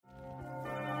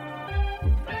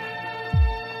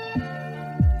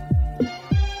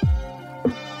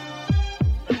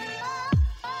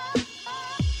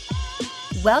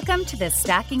Welcome to the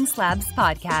Stacking Slabs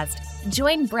podcast.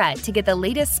 Join Brett to get the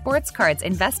latest sports cards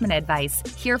investment advice,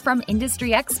 hear from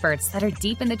industry experts that are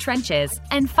deep in the trenches,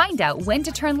 and find out when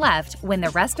to turn left when the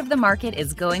rest of the market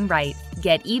is going right.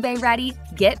 Get eBay ready,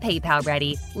 get PayPal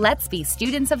ready. Let's be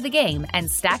students of the game and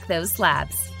stack those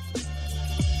slabs.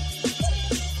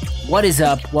 What is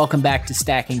up? Welcome back to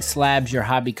Stacking Slabs, your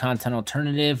hobby content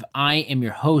alternative. I am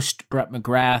your host, Brett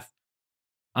McGrath.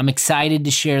 I'm excited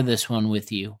to share this one with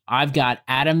you. I've got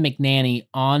Adam McNaney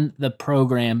on the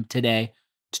program today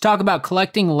to talk about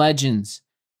collecting legends.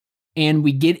 And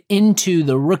we get into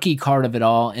the rookie card of it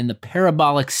all and the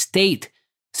parabolic state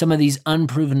some of these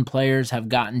unproven players have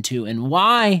gotten to and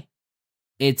why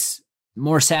it's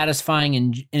more satisfying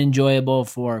and enjoyable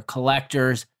for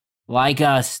collectors like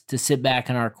us to sit back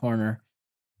in our corner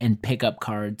and pick up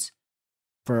cards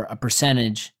for a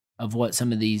percentage of what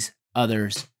some of these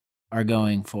others are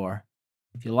going for.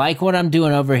 If you like what I'm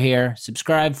doing over here,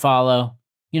 subscribe, follow,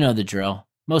 you know the drill.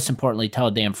 Most importantly, tell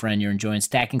a damn friend you're enjoying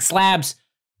Stacking Slabs.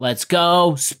 Let's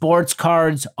go. Sports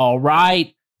cards. All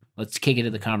right. Let's kick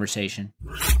into the conversation.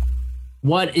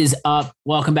 What is up?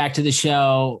 Welcome back to the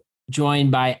show.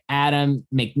 Joined by Adam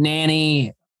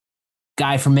McNaney,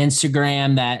 guy from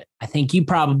Instagram that I think you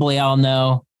probably all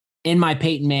know, in my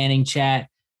Peyton Manning chat.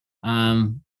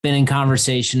 Been in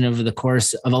conversation over the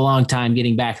course of a long time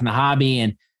getting back in the hobby,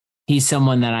 and he's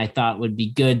someone that I thought would be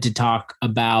good to talk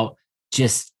about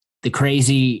just the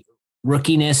crazy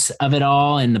rookiness of it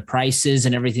all and the prices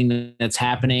and everything that's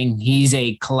happening. He's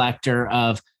a collector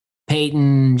of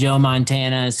Peyton, Joe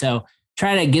Montana, so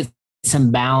try to get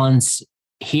some balance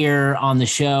here on the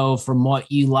show from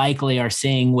what you likely are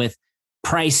seeing with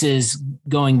prices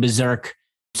going berserk.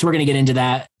 So we're going to get into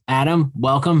that. Adam,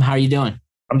 welcome. How are you doing?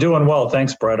 I'm doing well.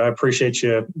 Thanks, Brett. I appreciate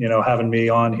you, having me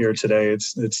on here today.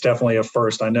 It's definitely a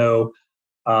first. I know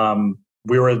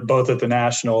we were both at the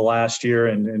National last year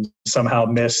and somehow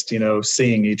missed,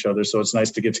 seeing each other. So it's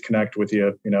nice to get to connect with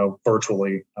you,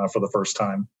 virtually for the first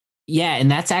time. Yeah. And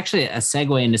that's actually a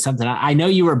segue into something. I know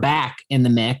you were back in the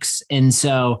mix. And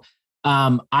so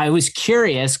I was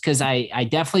curious because I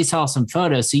definitely saw some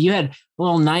photos. So you had a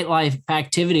little nightlife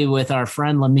activity with our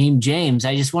friend Lamim James.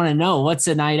 I just want to know, what's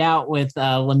a night out with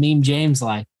Lamim James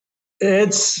like?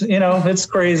 It's, it's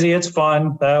crazy. It's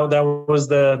fun. That was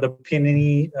the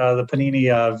Panini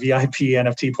VIP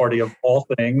NFT party of all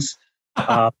things.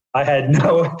 I had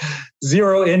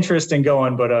zero interest in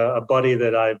going, but a buddy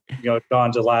that I've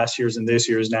gone to last year's and this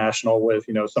year's National with,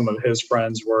 some of his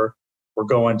friends were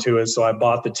going to it. So I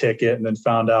bought the ticket and then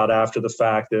found out after the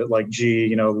fact that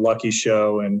Lucky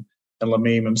Show and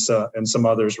Lamim and some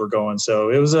others were going. So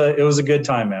it was a good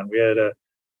time, man. We had a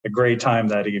great time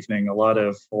that evening. A lot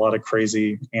of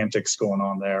crazy antics going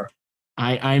on there.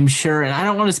 I'm sure. And I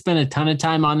don't want to spend a ton of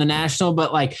time on the National,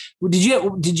 but did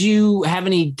you have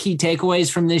any key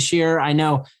takeaways from this year? I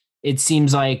know it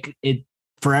seems like it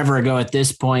forever ago at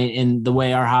this point in the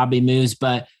way our hobby moves,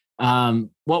 but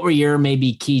what were your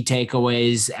maybe key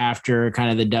takeaways after kind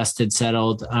of the dust had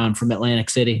settled from Atlantic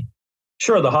City?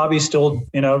 Sure. The hobby's still,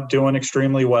 doing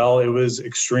extremely well. It was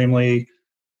extremely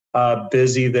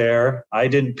busy there. I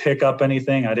didn't pick up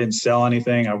anything. I didn't sell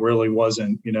anything. I really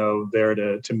wasn't, there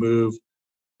to move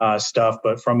stuff.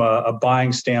 But from a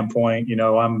buying standpoint,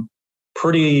 I'm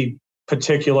pretty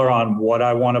particular on what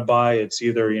I want to buy. It's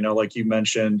either, like you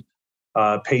mentioned,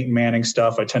 Peyton Manning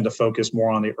stuff. I tend to focus more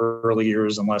on the early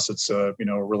years unless it's a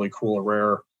really cool or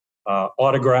rare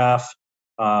autograph.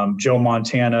 Joe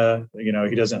Montana,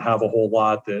 he doesn't have a whole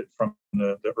lot that from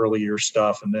the early year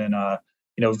stuff. And then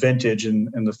vintage and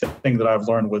the thing that I've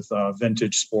learned with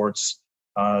vintage sports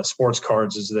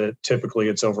cards is that typically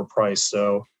it's overpriced.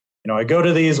 So I go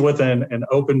to these with an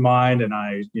open mind, and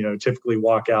I typically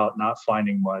walk out not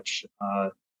finding much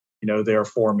there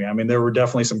for me. I mean, there were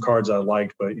definitely some cards I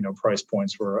liked, but, price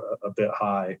points were a bit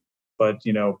high. But,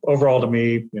 overall to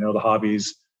me, the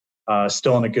hobby's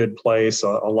still in a good place. A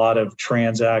lot of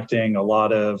transacting, a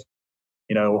lot of,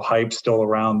 hype still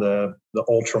around the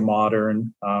ultra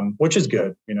modern, which is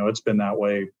good. It's been that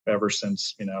way ever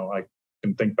since, I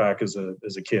can think back as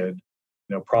a kid.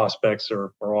 Prospects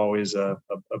are always a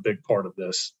big part of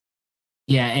this.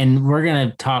 Yeah, and we're going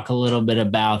to talk a little bit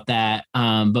about that,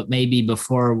 but maybe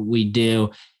before we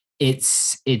do, it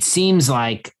seems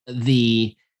like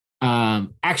the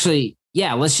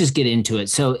let's just get into it.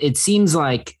 So it seems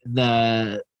like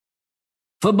the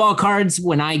football cards,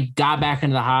 when I got back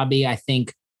into the hobby, I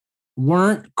think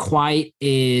weren't quite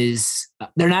they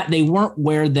weren't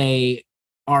where they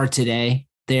are today.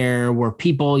 There were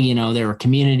people, there were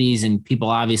communities and people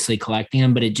obviously collecting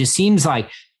them, but it just seems like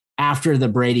after the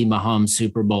Brady Mahomes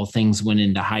Super Bowl, things went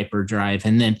into hyperdrive.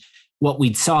 And then what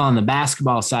we saw on the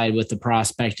basketball side with the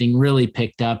prospecting really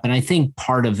picked up. And I think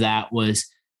part of that was,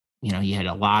 you had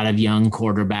a lot of young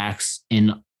quarterbacks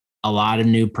in a lot of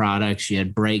new products. You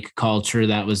had break culture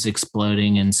that was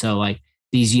exploding. And so like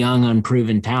these young,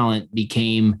 unproven talent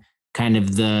became kind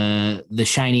of the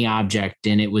shiny object.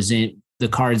 And it was in the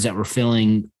cards that were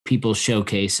filling people's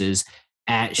showcases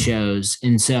at shows.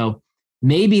 And so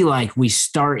maybe like we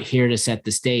start here to set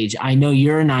the stage. I know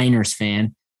you're a Niners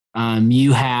fan.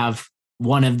 You have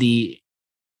one of the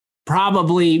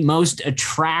probably most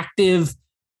attractive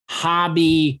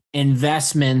hobby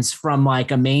investments from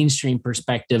like a mainstream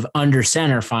perspective under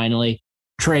center finally,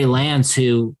 Trey Lance,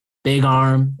 who big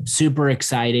arm, super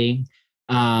exciting.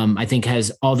 I think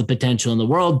has all the potential in the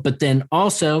world, but then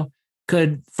also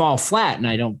could fall flat. And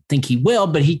I don't think he will,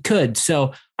 but he could.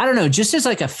 So I don't know, just as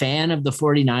like a fan of the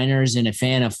 49ers and a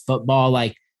fan of football,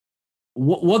 like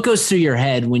what goes through your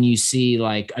head when you see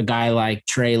like a guy like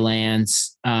Trey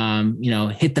Lance,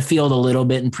 hit the field a little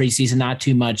bit in preseason, not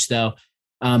too much though,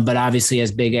 but obviously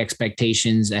has big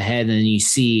expectations ahead. And then you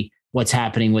see what's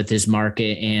happening with his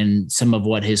market and some of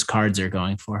what his cards are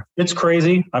going for. It's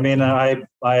crazy. I mean, I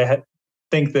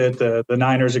think that the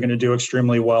Niners are going to do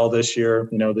extremely well this year.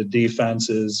 The defense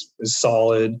is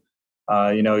solid.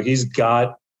 He's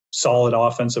got solid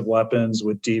offensive weapons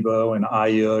with Debo and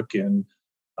Ayuk and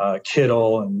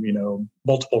Kittle and,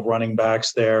 multiple running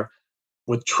backs there.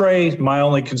 With Trey, my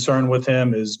only concern with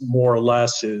him is more or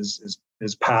less is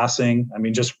passing. I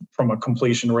mean, just from a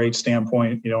completion rate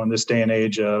standpoint, in this day and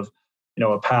age of,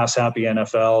 a pass happy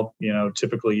NFL,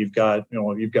 typically you've got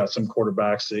some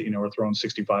quarterbacks that, are throwing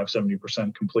 65,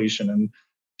 70% completion and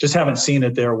just haven't seen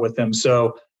it there with him.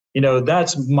 So,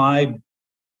 that's my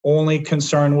only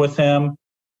concern with him.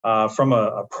 From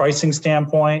a pricing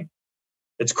standpoint,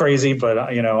 it's crazy, but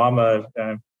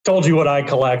I told you what I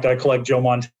collect. I collect Joe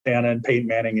Montana and Peyton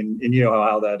Manning, and you know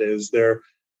how that is. Their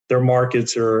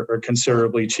markets are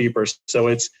considerably cheaper. So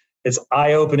it's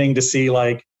eye-opening to see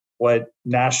like what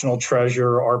National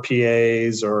Treasure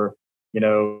RPAs or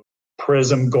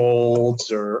Prism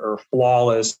Golds or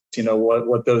Flawless,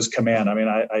 what those command. I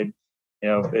mean,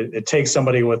 it takes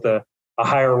somebody with a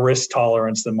higher risk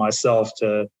tolerance than myself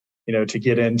to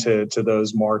get into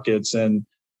those markets. And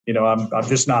I'm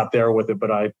just not there with it, but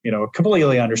I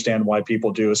completely understand why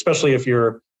people do, especially if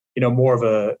you're more of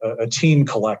a team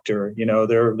collector.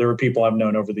 There are people I've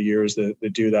known over the years that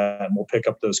do that and will pick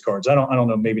up those cards. I don't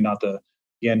know, maybe not the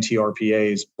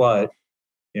NTRPAs, but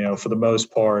for the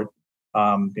most part,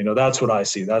 that's what I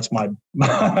see. That's my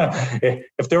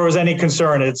if there was any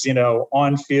concern, it's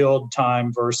on field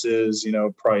time versus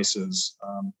prices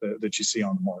that you see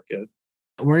on the market.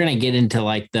 We're going to get into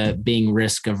like the being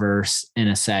risk averse in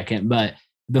a second, but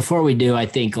before we do, I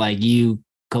think like you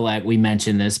collect, we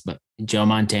mentioned this, but Joe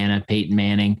Montana, Peyton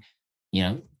Manning,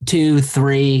 2,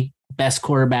 3 best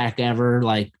quarterback ever,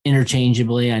 like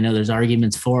interchangeably. I know there's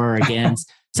arguments for or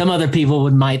against. Some other people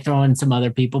might throw in some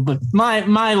other people, but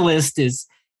my list is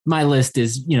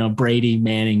Brady,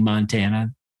 Manning,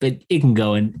 Montana, but it can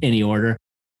go in any order.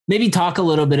 Maybe talk a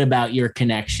little bit about your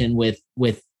connection with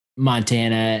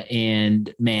Montana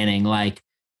and Manning. Like,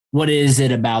 what is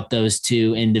it about those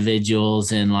two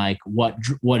individuals, and like what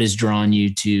has drawn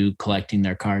you to collecting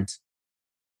their cards?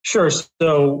 Sure.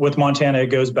 So with Montana, it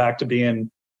goes back to being,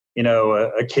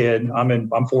 a kid.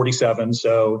 I'm 47.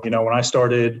 So, when I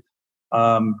started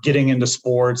getting into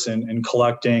sports and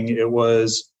collecting, it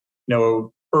was,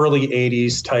 early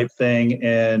 80s type thing.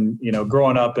 And,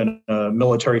 growing up in a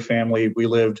military family, we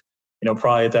lived,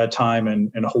 probably at that time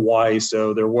in Hawaii.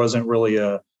 So there wasn't really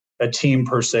a team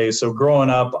per se. So growing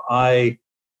up, I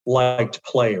liked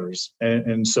players.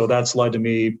 And so that's led to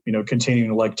me, continuing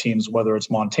to like teams, whether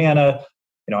it's Montana.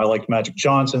 I liked Magic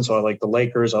Johnson, so I like the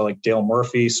Lakers. I like Dale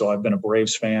Murphy, so I've been a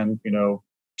Braves fan,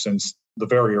 since the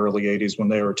very early 80s when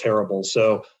they were terrible.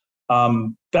 So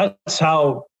that's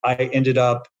how I ended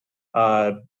up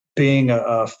being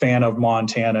a fan of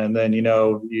Montana. And then,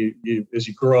 you as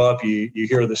you grow up, you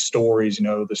hear the stories,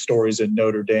 the stories at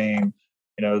Notre Dame,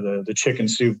 the chicken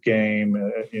soup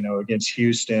game, against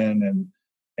Houston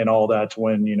and all that to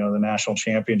win, the national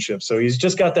championship. So he's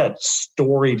just got that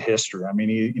storied history. I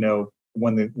mean,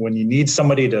 when you need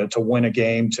somebody to win a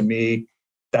game, to me,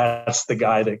 that's the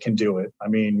guy that can do it. I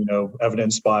mean,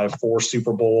 evidenced by 4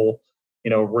 Super Bowl,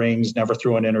 rings, never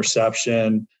threw an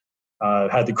interception,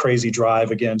 had the crazy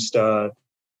drive against the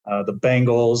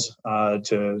Bengals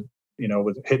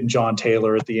with hitting John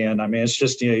Taylor at the end. I mean, it's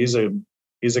just, he's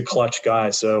a clutch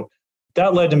guy. So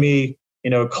that led to me,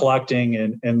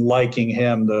 collecting and liking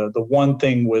him. The one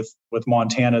thing with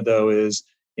Montana though is,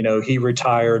 he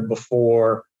retired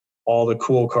before all the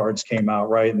cool cards came out,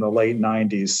 right, in the late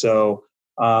 90s. So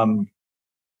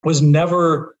was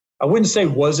never, I wouldn't say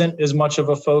wasn't as much of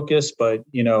a focus, but,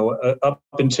 up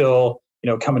until,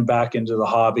 coming back into the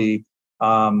hobby,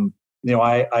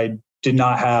 I did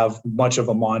not have much of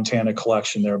a Montana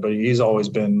collection there, but he's always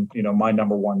been, my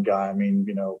number one guy. I mean,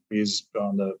 he's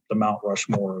on the Mount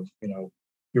Rushmore of,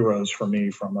 heroes for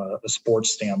me from a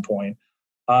sports standpoint.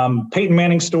 Peyton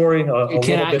Manning's story.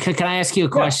 Can I ask you a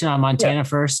question on Montana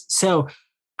first? So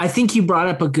I think you brought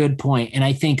up a good point, and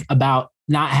I think about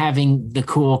not having the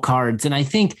cool cards. And I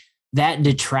think that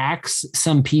detracts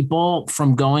some people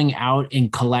from going out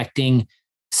and collecting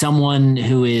someone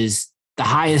who is the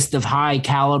highest of high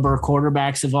caliber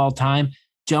quarterbacks of all time,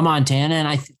 Joe Montana. And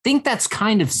I think that's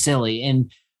kind of silly.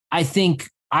 And I think,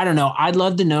 I don't know, I'd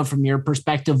love to know from your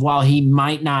perspective, while he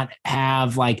might not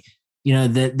have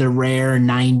the rare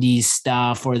 90s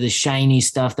stuff or the shiny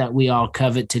stuff that we all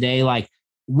covet today,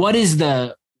 what is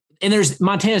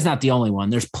Montana's not the only one.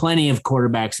 There's plenty of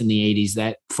quarterbacks in the 80s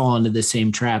that fall into the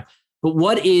same trap. But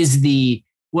what is the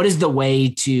way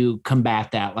to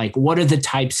combat that? What are the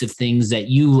types of things that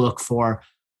you look for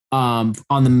on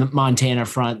the Montana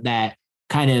front that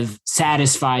kind of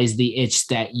satisfies the itch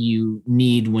that you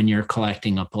need when you're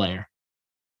collecting a player?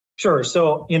 Sure.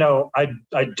 So,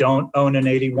 I don't own an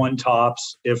 81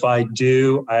 Topps. If I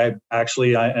do, and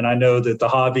I know that the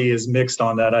hobby is mixed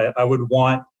on that. I would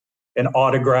want an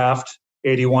autographed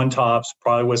 81 Topps,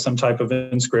 probably with some type of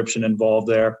inscription involved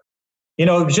there.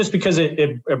 Just because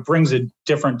it brings a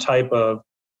different type of,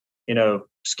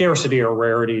 scarcity or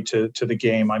rarity to the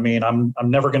game. I mean, I'm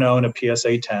never going to own a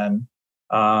PSA 10.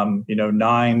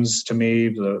 Nines to me,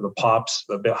 the pop's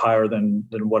a bit higher than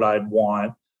what I'd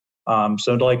want.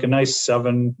 So like a nice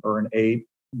 7 or an 8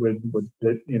 would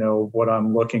what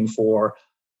I'm looking for.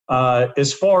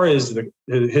 As far as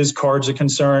his cards are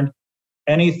concerned,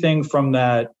 anything from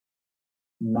that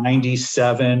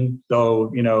 97,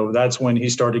 though, that's when he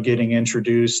started getting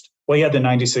introduced. Well, he had the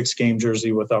 96 game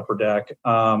jersey with Upper Deck.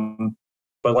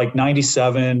 But like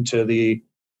 97 to the,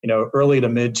 early to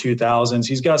mid 2000s,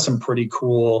 he's got some pretty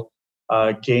cool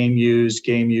game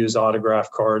use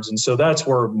autograph cards. And so that's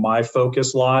where my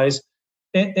focus lies.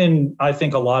 And I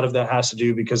think a lot of that has to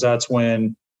do because that's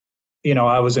when,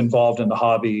 I was involved in the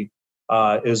hobby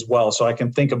as well. So I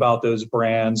can think about those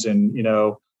brands and,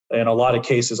 in a lot of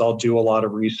cases, I'll do a lot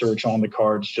of research on the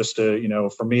cards just to,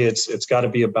 for me, it's got to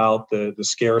be about the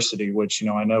scarcity, which,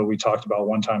 I know we talked about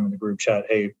one time in the group chat,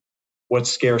 hey,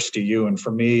 what's scarce to you? And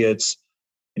for me, it's,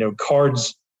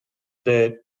 cards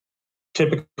that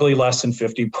typically less than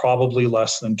 50, probably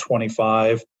less than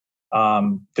 25,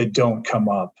 that don't come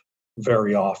up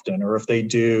very often. Or if they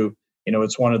do,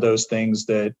 it's one of those things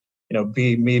that,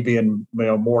 being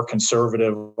more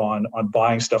conservative on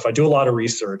buying stuff. I do a lot of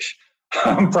research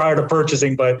prior to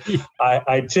purchasing, but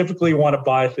I typically want to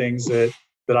buy things that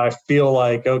I feel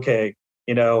like, okay,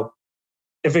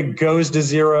 if it goes to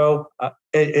zero,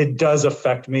 it does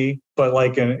affect me. But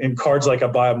like in cards, like I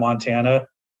buy a Montana,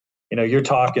 you're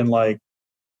talking like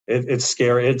it's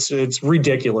scary. It's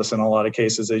ridiculous in a lot of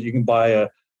cases that you can buy a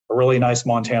really nice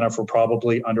Montana for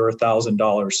probably under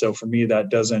 $1,000. So for me, that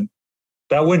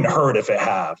wouldn't hurt if it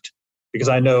halved, because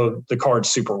I know the card's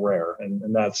super rare,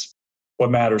 and that's what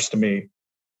matters to me.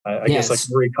 I guess like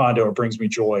Marie Kondo, it brings me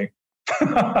joy.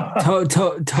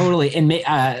 Totally. And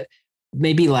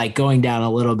maybe like going down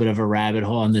a little bit of a rabbit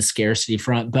hole on the scarcity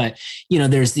front, but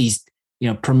there's these,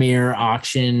 premier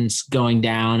auctions going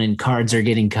down and cards are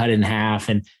getting cut in half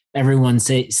and everyone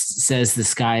says the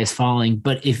sky is falling.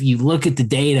 But if you look at the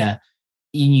data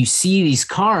and you see these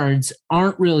cards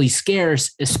aren't really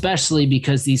scarce, especially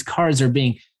because these cards are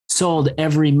being sold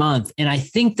every month. And I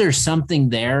think there's something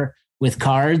there with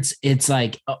cards. It's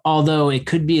like, although it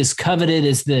could be as coveted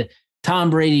as the Tom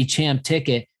Brady champ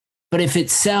ticket, but if it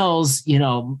sells,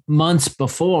 months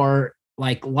before,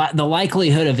 like the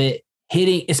likelihood of it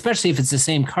hitting, especially if it's the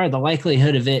same card, the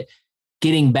likelihood of it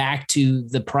getting back to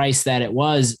the price that it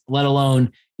was, let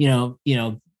alone,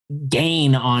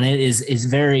 gain on it is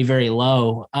very, very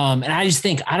low. And I just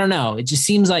think, I don't know, it just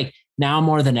seems like now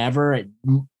more than ever,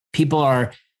 people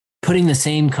are putting the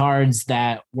same cards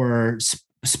that were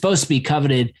supposed to be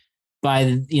coveted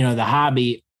by, the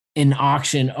hobby in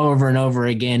auction over and over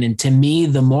again. And to me,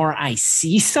 the more I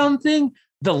see something,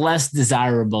 the less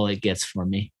desirable it gets for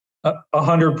me.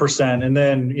 100%. And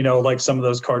then, like some of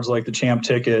those cards, like the champ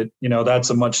ticket, that's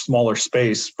a much smaller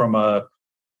space from the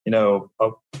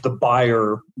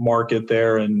buyer market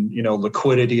there. And,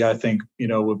 liquidity, I think,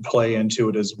 would play into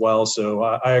it as well. So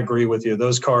I agree with you.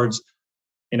 Those cards,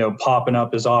 popping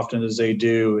up as often as they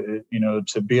do,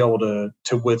 to be able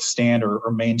to withstand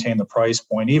or maintain the price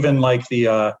point. Even like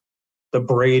the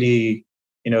Brady,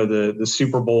 the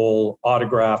Super Bowl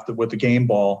autograph with the game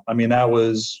ball. I mean, that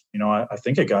was, I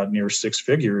think it got near six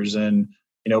figures, and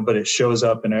but it shows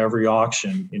up in every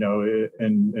auction,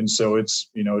 and so it's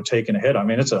taking a hit. I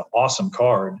mean, it's an awesome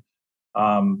card.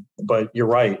 But you're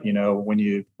right,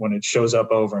 when it shows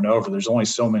up over and over, there's only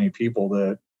so many people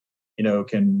that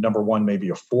can, number one, maybe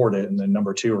afford it, and then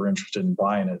number two, are interested in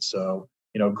buying it. So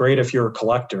great if you're a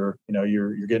collector,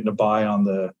 you're getting to buy on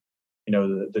the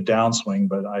the downswing.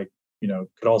 But I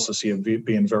could also see it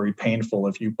being very painful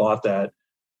if you bought that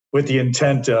with the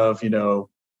intent of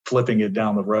flipping it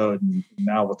down the road. And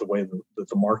now with the way that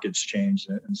the market's changed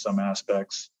in some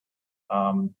aspects,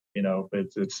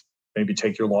 it's maybe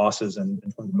take your losses and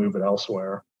move it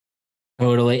elsewhere.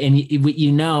 Totally. And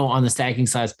on the Stacking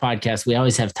Slabs podcast, we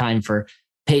always have time for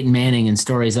Peyton Manning and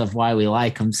stories of why we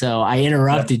like him. So I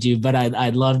interrupted you, but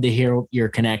I'd love to hear your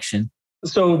connection.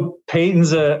 So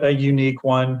Peyton's a unique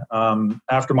one.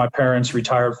 After my parents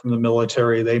retired from the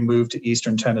military, they moved to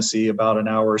Eastern Tennessee, about an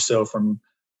hour or so from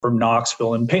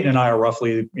Knoxville. And Peyton and I are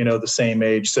roughly, the same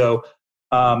age. So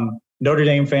Notre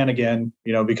Dame fan again,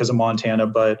 because of Montana.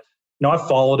 But, I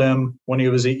followed him when he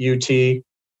was at UT.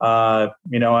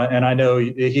 And I know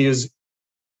he's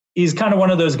kind of one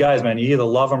of those guys, man. You either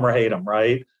love him or hate him,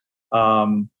 right?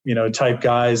 Type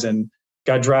guys, and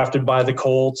got drafted by the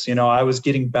Colts. I was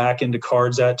getting back into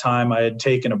cards that time. I had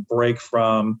taken a break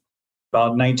from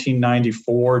about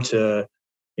 1994 to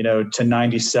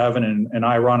 97. And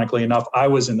ironically enough, I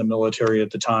was in the military at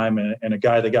the time, and a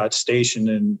guy that got stationed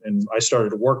and I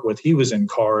started to work with, he was in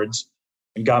cards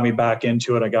and got me back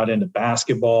into it. I got into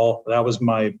basketball. That was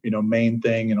my, main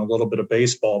thing, and a little bit of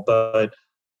baseball, but,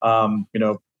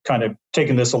 kind of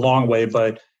taking this a long way,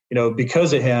 but,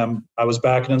 because of him, I was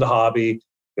back into the hobby.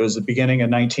 It was the beginning of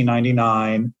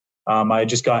 1999. I had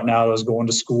just gotten out. I was going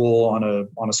to school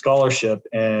on a scholarship,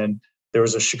 and there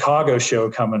was a Chicago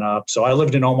show coming up. So I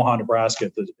lived in Omaha,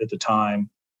 Nebraska at the time.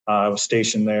 I was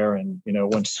stationed there, and,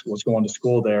 was going to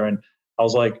school there. And I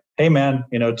was like, hey man,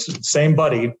 same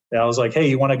buddy. And I was like, hey,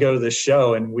 you want to go to this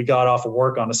show? And we got off of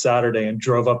work on a Saturday and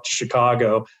drove up to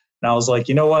Chicago. And I was like,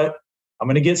 you know what? I'm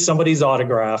going to get somebody's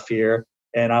autograph here.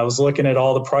 And I was looking at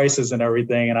all the prices and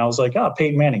everything. And I was like,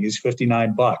 Peyton Manning, he's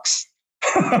 $59.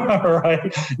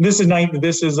 Right. This is March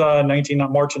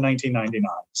of 1999.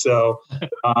 So,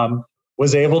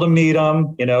 was able to meet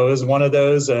him. It was one of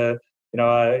those,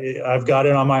 I've got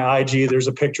it on my IG. There's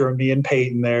a picture of me and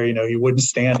Peyton there. He wouldn't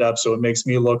stand up, so it makes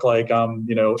me look like I'm,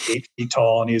 8 feet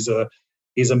tall, and he's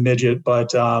a midget.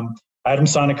 But I had him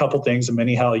sign a couple things: a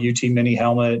UT mini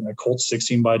helmet, and a Colts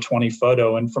 16x20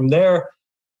 photo. And from there,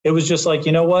 it was just like,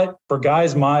 what? For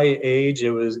guys my age,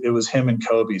 it was him and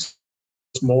Kobe. It's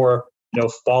more,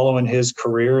 following his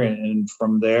career, and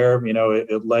from there,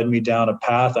 it led me down a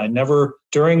path. I never,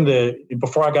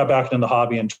 before I got back into the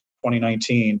hobby in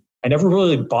 2019. I never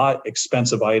really bought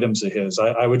expensive items of his.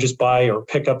 I would just buy or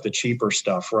pick up the cheaper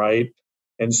stuff, right?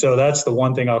 And so that's the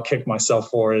one thing I'll kick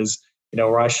myself for is,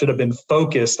 where I should have been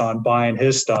focused on buying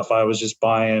his stuff, I was just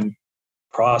buying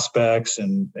prospects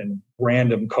and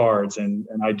random cards. And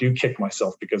I do kick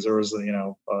myself because there was,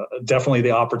 definitely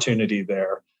the opportunity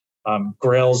there.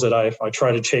 Grails that I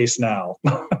try to chase now.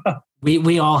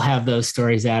 We all have those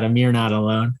stories, Adam. You're not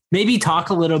alone. Maybe talk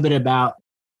a little bit about,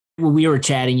 when we were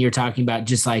chatting, you're talking about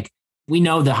just like, we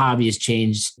know the hobby has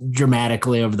changed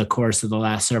dramatically over the course of the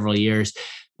last several years,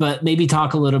 but maybe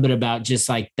talk a little bit about just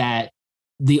like that,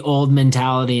 the old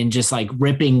mentality and just like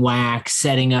ripping wax,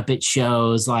 setting up at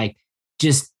shows, like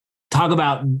just talk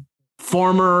about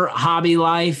former hobby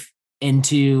life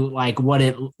into like what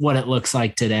it looks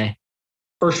like today.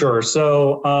 For sure.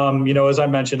 So, as I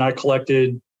mentioned, I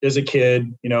collected as a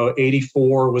kid.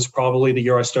 84 was probably the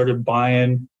year I started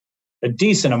buying a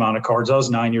decent amount of cards. I was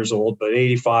 9 years old, but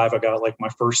 85, I got like my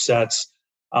first sets.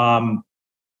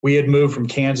 We had moved from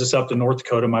Kansas up to North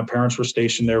Dakota. My parents were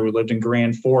stationed there. We lived in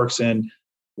Grand Forks. And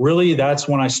really that's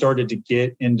when I started to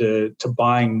get into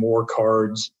buying more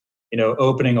cards,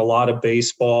 opening a lot of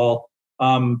baseball,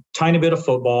 tiny bit of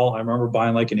football. I remember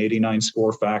buying like an 89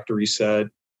 Score Factory set,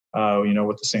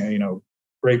 with the same,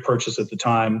 great purchase at the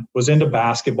time. Was into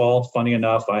basketball. Funny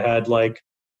enough, I had like,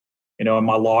 in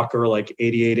my locker, like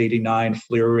 88, 89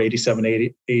 Fleer, 87,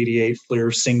 88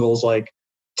 Fleer singles, like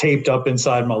taped up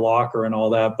inside my locker and all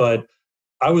that. But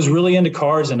I was really into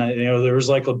cards, and there was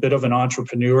like a bit of an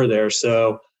entrepreneur there.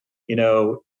 So,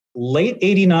 late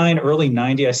 89, early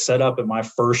 90, I set up at my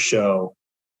first show,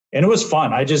 and it was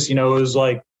fun. I just, it was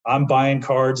like, I'm buying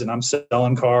cards and I'm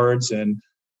selling cards, and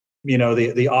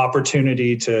the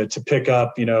opportunity to pick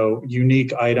up,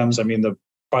 unique items. I mean,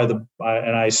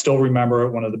 and I still remember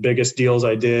it, one of the biggest deals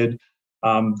I did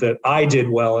that I did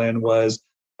well in was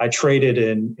I traded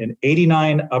in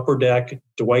 89 Upper Deck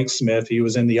Dwight Smith. He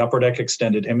was in the Upper Deck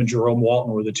Extended. Him and Jerome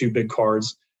Walton were the two big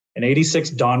cards. An 86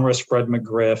 Donruss Fred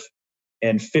McGriff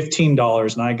and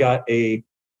 $15. And I got a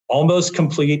almost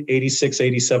complete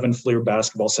 86-87 Fleer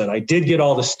basketball set. I did get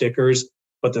all the stickers,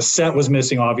 but the set was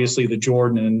missing, obviously, the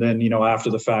Jordan. And then, after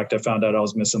the fact, I found out I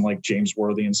was missing like James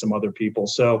Worthy and some other people.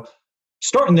 So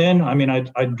starting then, I mean,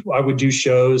 I would do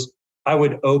shows. I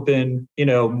would open,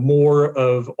 more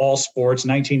of all sports.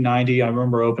 1990, I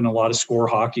remember opening a lot of score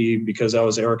hockey because I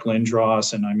was Eric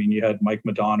Lindros. And I mean, you had Mike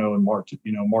Modano and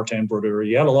Martin Brodeur.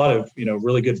 You had a lot of,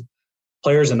 really good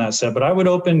players in that set. But I would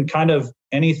open kind of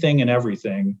anything and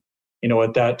everything,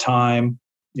 at that time.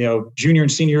 Junior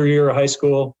and senior year of high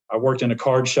school, I worked in a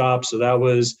card shop. So that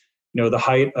was, the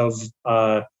height of,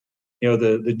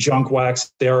 the junk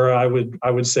wax era,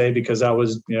 I would say, because that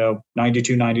was,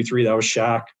 92, 93, that was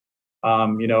Shaq.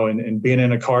 And being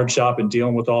in a card shop and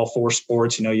dealing with all four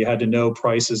sports, you had to know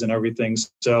prices and everything.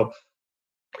 So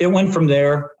it went from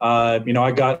there.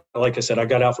 Like I said, I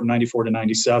got out from 94 to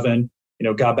 97,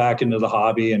 got back into the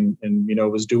hobby and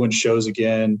was doing shows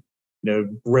again,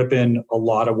 ripping a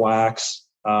lot of wax.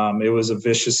 It was a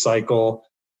vicious cycle.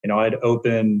 I'd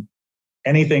open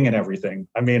anything and everything.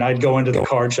 I mean, I'd go into the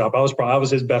card shop. I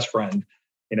was his best friend.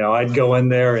 I'd go in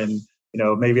there and,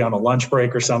 maybe on a lunch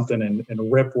break or something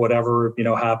and rip whatever,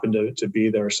 happened to be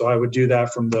there. So I would do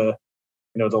that from the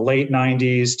late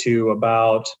 90s to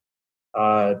about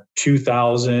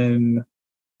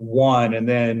 2001. And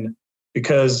then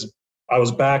because I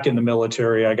was back in the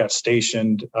military, I got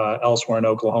stationed elsewhere in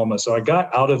Oklahoma. So I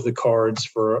got out of the cards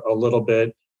for a little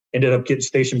bit, ended up getting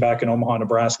stationed back in Omaha,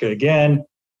 Nebraska again,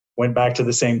 went back to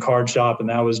the same card shop. And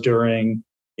that was during,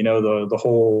 the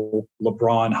whole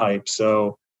LeBron hype.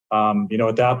 So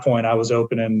at that point I was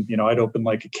opening, I'd open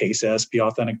like a case of SP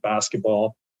Authentic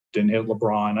Basketball, didn't hit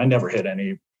LeBron. I never hit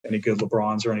any good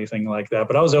LeBrons or anything like that,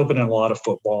 but I was opening a lot of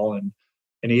football and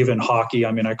even hockey.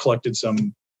 I mean, I collected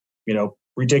some,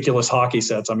 ridiculous hockey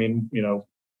sets. I mean,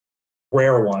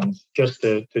 rare ones just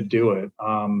to do it.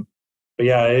 But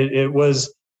yeah, it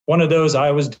was one of those.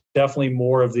 I was definitely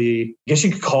more of the, I guess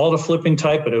you could call it a flipping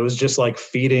type, but it was just like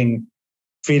feeding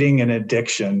an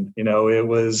addiction. It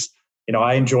was,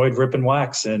 I enjoyed ripping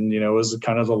wax and, it was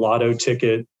kind of the lotto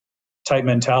ticket type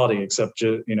mentality, except,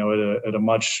 at a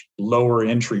much lower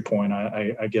entry point,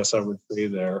 I guess I would say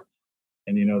there.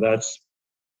 And, that's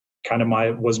kind of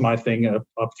my thing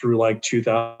up through like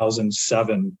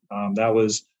 2007. That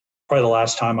was probably the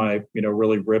last time I,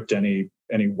 really ripped any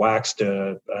wax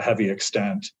to a heavy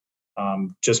extent,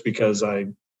 just because I,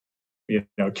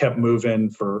 kept moving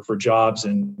for jobs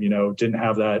and, didn't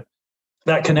have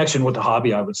that connection with the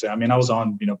hobby, I would say. I mean, I was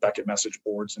on, Beckett message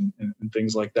boards and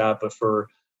things like that. But for,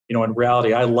 in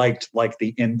reality, I liked like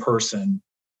the in-person,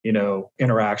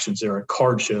 interactions there at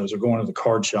card shows or going to the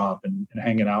card shop and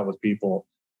hanging out with people.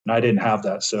 And I didn't have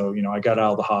that. So, I got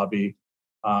out of the hobby.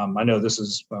 I know this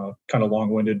is kind of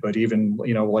long-winded, but even,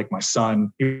 like my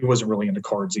son, he wasn't really into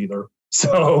cards either.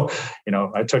 So,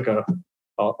 I took a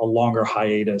longer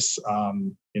hiatus,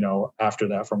 after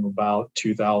that from about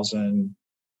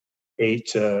 2008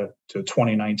 to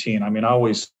 2019. I mean, I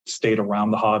always stayed around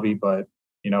the hobby, but,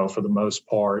 for the most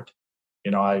part,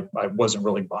 I wasn't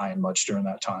really buying much during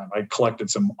that time. I collected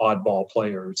some oddball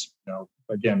players,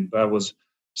 again, that was,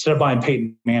 instead of buying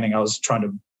Peyton Manning, I was trying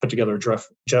to put together a Jeff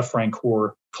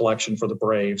Francoeur collection for the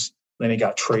Braves. Then he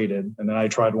got traded. And then I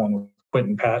tried one with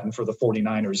Quentin Patton for the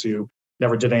 49ers, who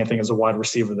never did anything as a wide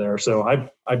receiver there. So I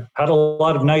had a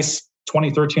lot of nice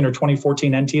 2013 or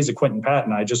 2014 NTs of Quentin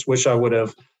Patton. I just wish I would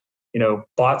have,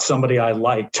 bought somebody I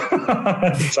liked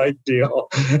type deal.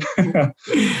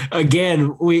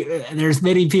 Again, there's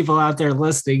many people out there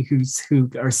listening who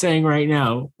are saying right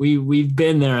now, we've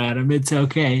been there, Adam. It's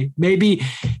okay. Maybe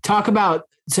talk about,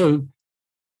 so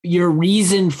your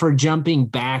reason for jumping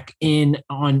back in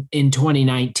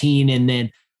 2019, and then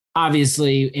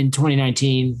obviously in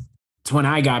 2019, it's when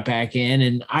I got back in,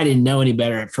 and I didn't know any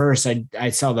better at first.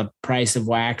 I saw the price of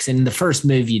wax, and the first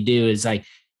move you do is like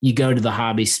you go to the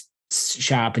hobby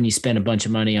shop and you spend a bunch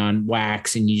of money on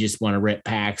wax and you just want to rip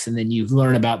packs, and then you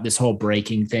learn about this whole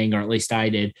breaking thing, or at least I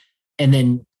did. And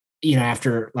then,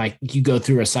 after like you go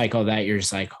through a cycle of that, you're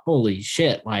just like, holy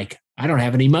shit, like I don't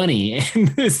have any money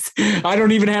and I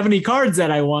don't even have any cards that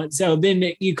I want. So then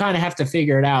you kind of have to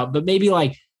figure it out. But maybe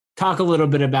like talk a little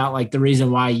bit about like the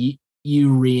reason why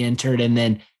you re-entered, and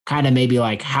then kind of maybe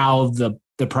like how the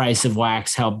price of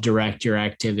wax helped direct your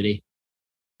activity.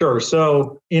 Sure.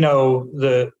 So,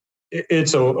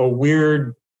 it's a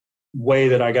weird way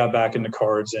that I got back into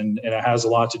cards, and it has a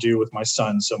lot to do with my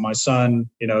son. So my son,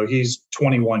 he's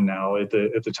 21 now. At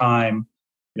the time,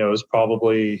 he was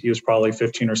probably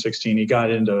 15 or 16. He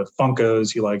got into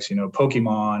Funkos. He likes,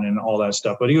 Pokemon and all that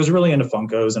stuff, but he was really into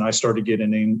Funkos, and I started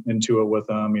getting into it with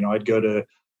him. I'd go to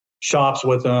shops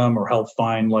with him or help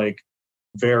find like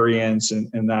variants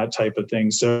and that type of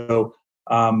thing. So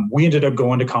we ended up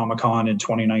going to Comic-Con in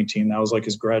 2019. That was like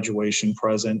his graduation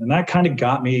present. And that kind of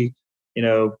got me,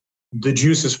 the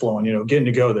juices flowing, getting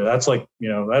to go there. That's like,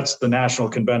 that's the national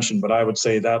convention, but I would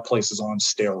say that place is on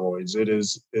steroids. It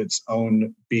is its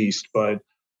own beast. But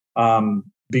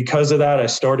because of that, I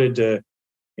started to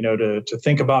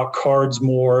think about cards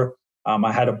more.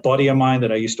 I had a buddy of mine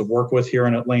that I used to work with here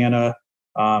in Atlanta.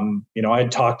 I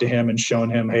had talked to him and shown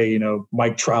him, hey,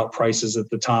 Mike Trout prices at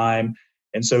the time.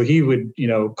 And so he would,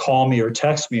 call me or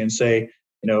text me and say,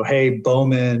 hey,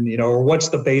 Bowman, or what's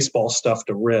the baseball stuff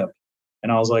to rip?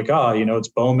 And I was like, it's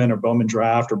Bowman or Bowman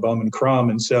Draft or Bowman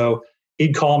Chrome. And so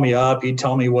he'd call me up, he'd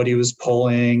tell me what he was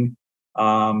pulling,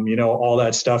 all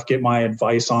that stuff, get my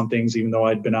advice on things, even though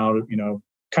I'd been out,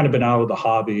 kind of been out of the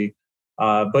hobby.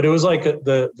 But it was like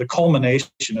the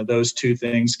culmination of those two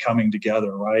things coming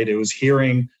together, right? It was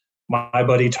hearing my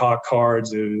buddy talk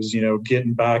cards. It was,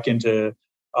 getting back into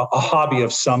a hobby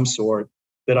of some sort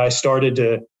that I started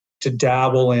to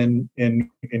dabble in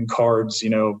cards.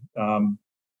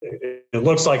 It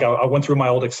looks like I went through my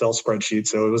old Excel spreadsheet.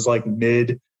 So it was like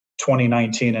mid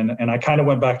 2019. And I kind of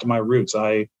went back to my roots.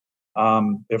 I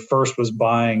at first was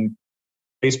buying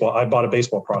baseball. I bought a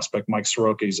baseball prospect, Mike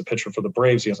Soroka. He's a pitcher for the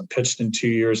Braves. He hasn't pitched in 2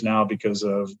 years now because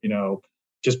of,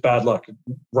 just bad luck.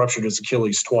 Ruptured his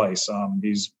Achilles twice.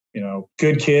 He's,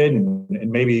 good kid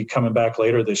and maybe coming back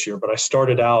later this year. But I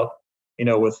started out,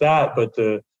 with that. But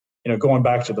going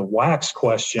back to the wax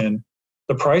question,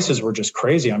 the prices were just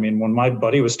crazy. I mean, when my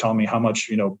buddy was telling me how much,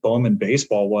 Bowman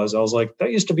baseball was, I was like,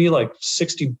 that used to be like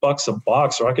 $60 a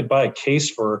box, or I could buy a case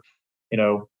for, $500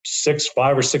 or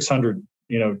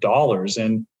 $600, dollars.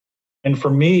 And for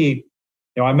me,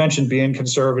 I mentioned being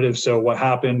conservative. So what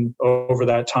happened over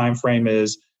that time frame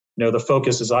is, the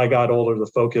focus as I got older,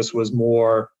 the focus was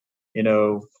more,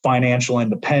 financial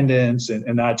independence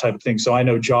and that type of thing. So I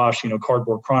know Josh,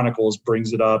 Cardboard Chronicles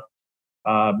brings it up.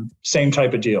 Same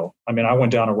type of deal. I mean, I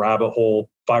went down a rabbit hole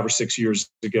 5 or 6 years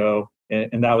ago,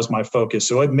 and that was my focus.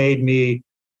 So it made me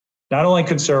not only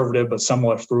conservative, but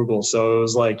somewhat frugal. So it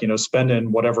was like,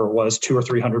 spending whatever it was, $200 or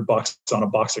 $300 on a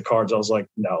box of cards. I was like,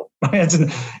 no,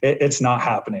 it's not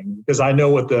happening, because I know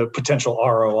what the potential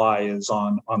ROI is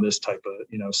on this type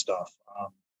of, stuff.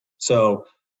 So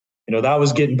that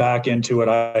was getting back into it.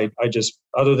 I just,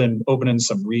 other than opening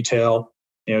some retail,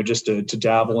 just to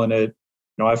dabble in it,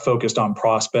 I focused on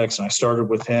prospects, and I started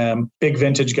with him. Big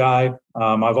vintage guy.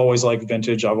 I've always liked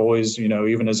vintage. I've always,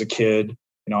 even as a kid,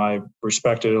 I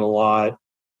respected it a lot.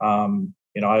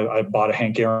 I bought a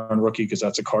Hank Aaron rookie because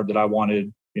that's a card that I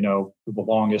wanted, for the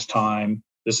longest time.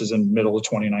 This is in middle of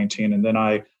 2019. And then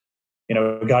I,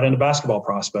 got into basketball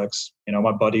prospects.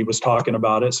 My buddy was talking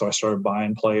about it, so I started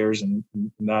buying players and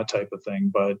that type of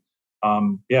thing. But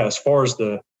as far as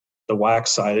the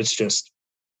wax side, it's just,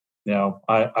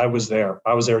 I was there.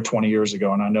 I was there 20 years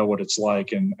ago, and I know what it's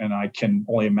like. And I can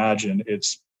only imagine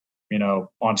it's,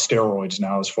 on steroids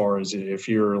now, as far as if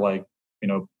you're like,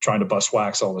 trying to bust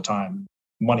wax all the time.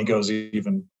 Money goes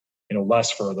even, less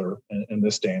further in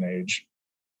this day and age.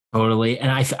 Totally. And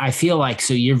I feel like,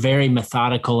 so you're very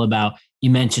methodical about, you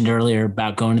mentioned earlier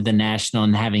about going to the National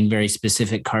and having very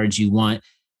specific cards you want,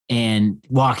 and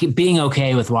being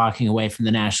okay with walking away from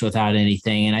the National without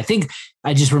anything. And I think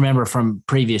I just remember from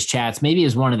previous chats, maybe it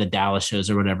was one of the Dallas shows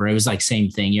or whatever. It was like same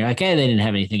thing. You're like, hey, they didn't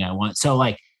have anything I want. So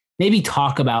like, maybe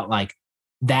talk about like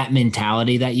that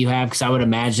mentality that you have. Cause I would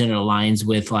imagine it aligns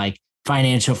with like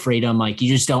financial freedom. Like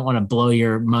you just don't want to blow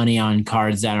your money on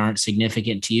cards that aren't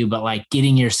significant to you, but like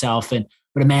getting yourself, and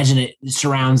would imagine it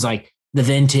surrounds like the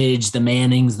vintage, the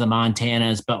Mannings, the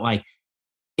Montanas, but like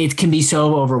it can be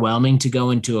so overwhelming to go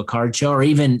into a card show or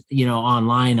even,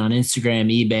 online on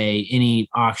Instagram, eBay, any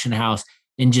auction house,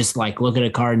 and just like look at a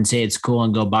card and say it's cool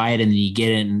and go buy it. And then you get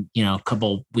it and, a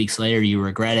couple weeks later you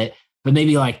regret it. But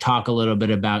maybe like talk a little bit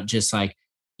about just like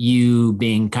you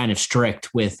being kind of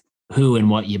strict with who and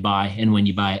what you buy and when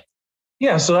you buy it.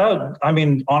 Yeah. So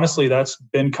honestly, that's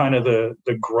been kind of the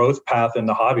growth path in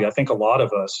the hobby. I think a lot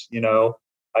of us,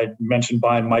 I mentioned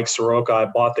buying Mike Soroka. I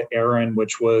bought the Aaron,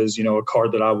 which was, a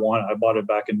card that I wanted. I bought it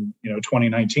back in,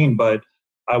 2019, but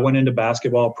I went into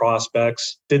basketball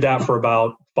prospects, did that for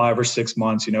about 5 or 6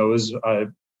 months. It was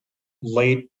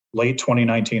late late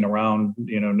 2019, around,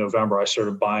 November, I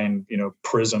started buying,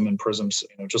 Prism and Prisms,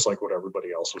 just like what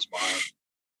everybody else was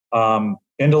buying.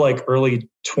 Into like early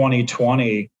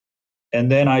 2020. And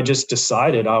then I just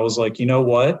decided, I was like, you know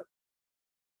what?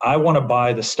 I want to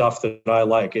buy the stuff that I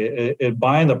like.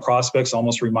 Buying the prospects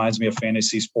almost reminds me of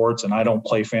fantasy sports, and I don't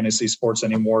play fantasy sports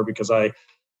anymore because I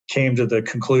came to the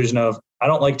conclusion of I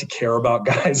don't like to care about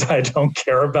guys I don't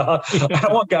care about.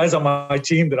 I want guys on my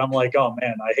team that I'm like, oh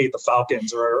man, I hate the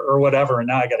Falcons or whatever, and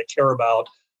now I got to care about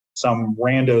some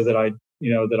rando that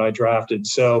I drafted.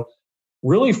 So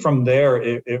really from there,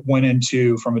 it went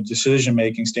into, from a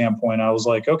decision-making standpoint, I was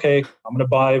like, okay, I'm going to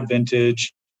buy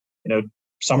vintage.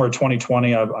 Summer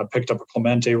 2020, I picked up a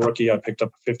Clemente rookie. I picked up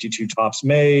a 52 Topps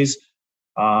Mays,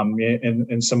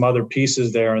 and some other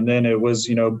pieces there. And then it was,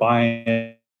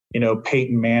 buying,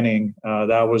 Peyton Manning.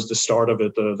 That was the start of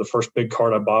it. The first big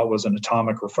card I bought was an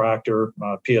Atomic Refractor,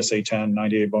 PSA 10,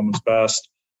 98 Bowman's Best.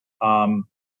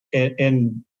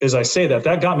 And as I say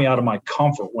that got me out of my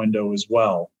comfort window as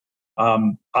well.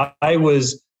 I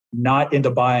was not into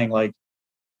buying like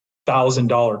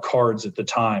 $1,000 cards at the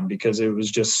time because it was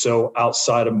just so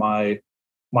outside of my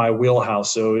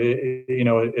wheelhouse. So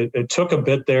it took a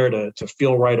bit there to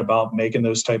feel right about making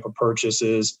those type of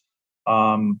purchases.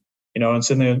 And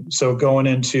so going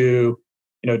into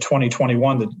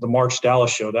 2021, the March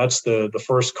Dallas show, that's the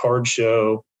first card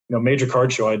show, major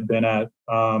card show I'd been at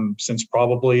since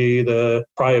probably a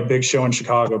big show in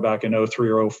Chicago back in 03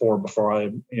 or 04 before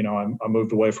I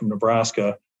moved away from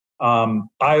Nebraska.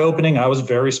 Eye-opening. I was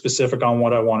very specific on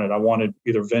what I wanted. I wanted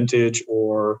either vintage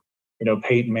or,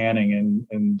 Peyton Manning,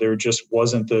 and there just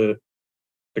wasn't the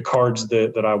cards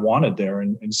that I wanted there.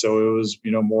 And so it was,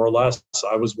 more or less,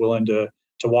 I was willing to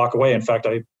walk away. In fact,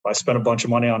 I spent a bunch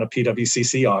of money on a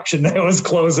PWCC auction that was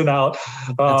closing out.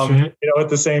 Right. At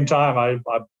the same time,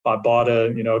 I bought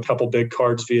a couple big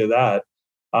cards via that.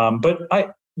 But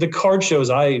the card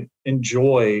shows, I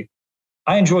enjoy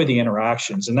the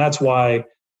interactions, and that's why,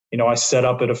 I set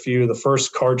up at a few. The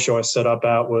first card show I set up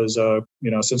at was,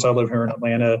 since I live here in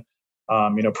Atlanta,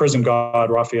 Prison God,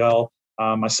 Raphael.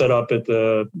 I set up at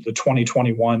the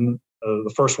 2021,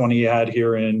 the first one he had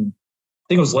here in, I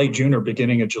think it was late June or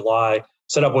beginning of July.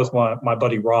 Set up with my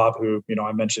buddy Rob, who,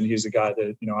 I mentioned he's the guy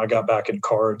that, I got back in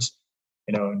cards,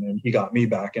 and he got me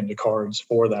back into cards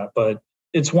for that. But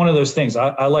it's one of those things.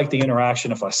 I like the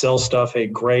interaction. If I sell stuff, hey,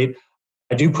 great.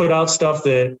 I do put out stuff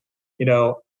that,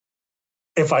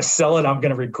 if I sell it, I'm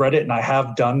going to regret it. And I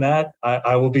have done that.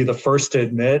 I will be the first to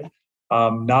admit,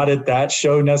 not at that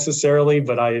show necessarily,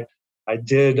 but I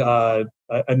did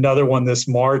another one this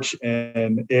March,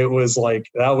 and it was like,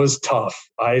 that was tough.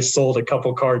 I sold a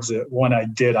couple cards that when I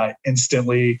did, I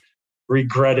instantly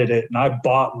regretted it. And I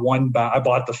bought one back. I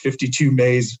bought the 52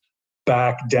 Mays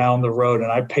back down the road,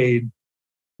 and I paid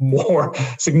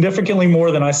significantly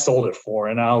more than I sold it for.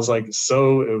 And I was like,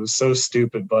 it was so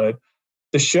stupid. But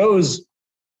the shows,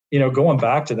 going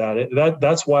back to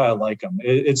that's why I like them.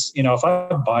 It's, if I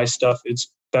buy stuff,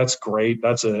 that's great.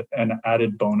 That's an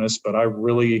added bonus, but I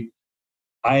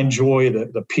enjoy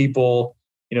the people,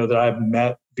 that I've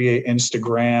met via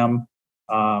Instagram,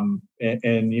 and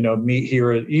meet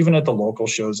here, even at the local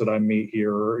shows that I meet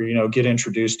here, or, get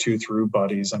introduced to through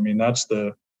buddies. I mean, that's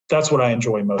what I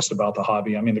enjoy most about the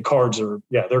hobby. I mean, the cards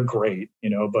they're great,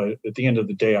 but at the end of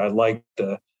the day, I like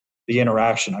the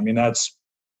interaction. I mean, that's,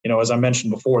 as I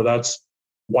mentioned before, that's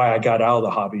why I got out of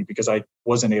the hobby, because I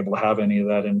wasn't able to have any of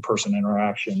that in-person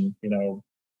interaction,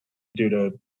 due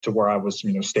to where I was,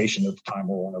 stationed at the time,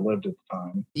 or when I lived at the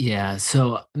time. Yeah.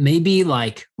 So maybe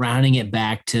like rounding it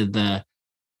back to the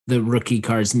rookie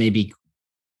cards, maybe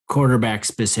quarterback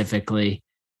specifically.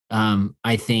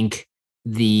 I think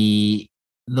there's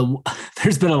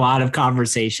been a lot of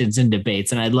conversations and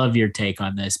debates, and I'd love your take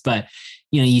on this, but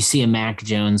you see a Mac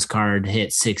Jones card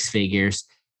hit six figures,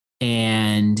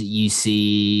 and you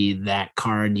see that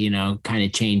card, kind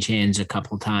of change hands a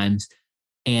couple times.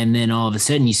 And then all of a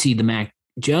sudden you see the Mac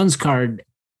Jones card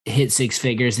hit six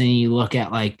figures, and you look at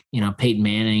Peyton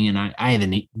Manning, and I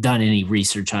haven't done any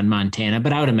research on Montana,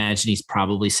 but I would imagine he's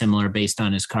probably similar based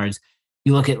on his cards.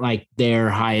 You look at like their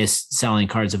highest selling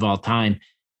cards of all time,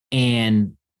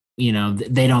 and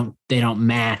they don't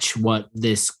match what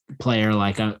this player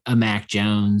like a Mac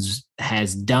Jones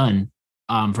has done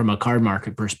from a card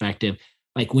market perspective.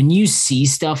 Like when you see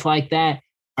stuff like that,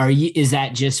 is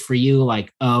that just for you?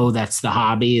 Like, oh, that's the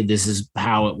hobby, this is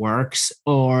how it works?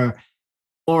 Or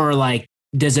like,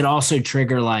 does it also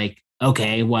trigger like,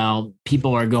 okay, well,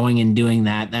 people are going and doing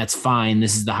that. That's fine.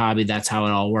 This is the hobby. That's how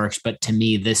it all works. But to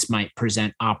me, this might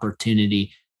present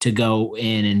opportunity to go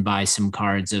in and buy some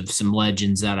cards of some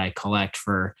legends that I collect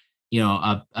for,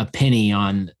 a penny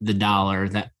on the dollar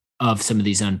that of some of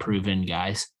these unproven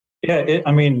guys. Yeah,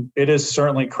 it is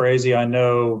certainly crazy. I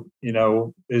know,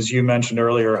 as you mentioned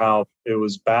earlier, how it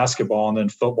was basketball and then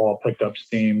football picked up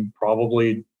steam,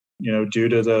 probably, due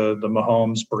to the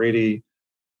Mahomes Brady,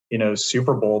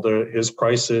 Super Bowl. His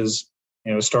prices,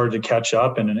 started to catch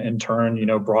up and in turn,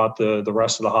 brought the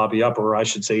rest of the hobby up, or I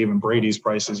should say even Brady's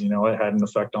prices, it had an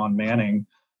effect on Manning.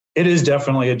 It is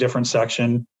definitely a different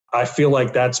section. I feel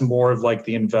like that's more of like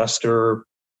the investor,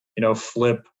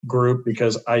 flip group,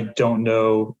 because I don't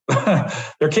know,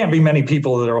 there can't be many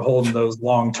people that are holding those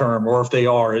long term, or if they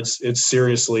are, it's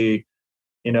seriously,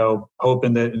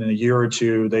 hoping that in a year or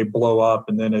two they blow up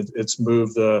and then it's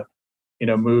move the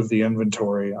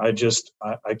inventory.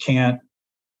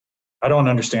 I don't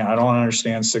understand. I don't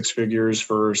understand six figures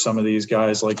for some of these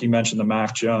guys. Like you mentioned, the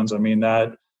Mac Jones. I mean,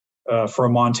 that for a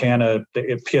Montana,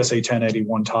 the PSA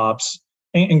 1081 tops.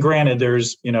 And granted,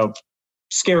 there's,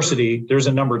 scarcity. There's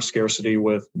a numbered scarcity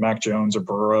with Mac Jones or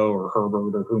Burrow or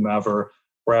Herbert or whomever.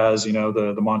 Whereas,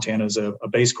 the Montana is a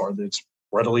base card that's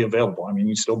readily available. I mean,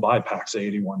 you still buy packs of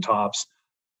 81 tops.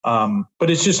 But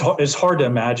it's hard to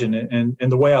imagine.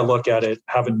 And the way I look at it,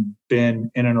 having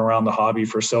been in and around the hobby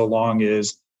for so long,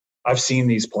 is I've seen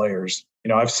these players.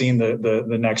 I've seen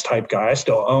the next hype guy. I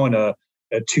still own a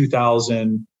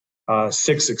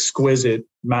 2006 exquisite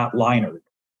Matt Leinart.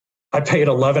 I paid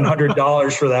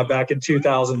 $1,100 for that back in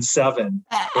 2007.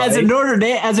 Right? As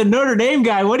a Notre Dame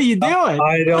guy, what are you doing?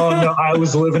 I don't know. I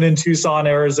was living in Tucson,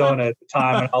 Arizona at the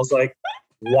time, and I was like,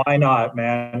 why not,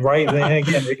 man? Right? And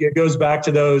again, it goes back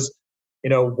to those,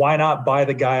 why not buy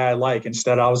the guy I like?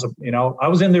 Instead, I was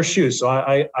in their shoes, so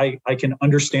I can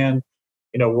understand,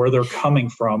 where they're coming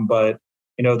from. But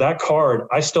that card,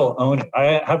 I still own it.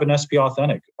 I have an SP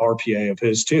Authentic RPA of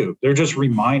his too. They're just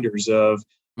reminders of,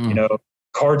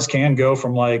 cards can go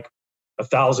from like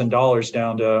 $1,000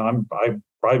 down to I'd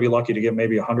probably be lucky to get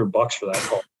maybe $100 for that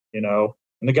card, And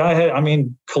the guy had,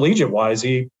 collegiate wise,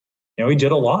 he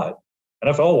did a lot.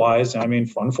 NFL wise,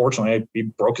 unfortunately, he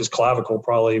broke his clavicle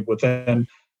probably within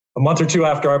a month or two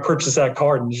after I purchased that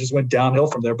card, and it just went downhill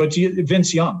from there. But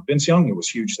Vince Young was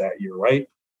huge that year, right?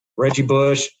 Reggie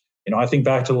Bush, I think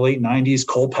back to the late 90s,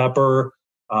 Culpepper,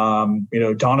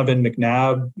 Donovan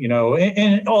McNabb,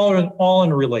 and all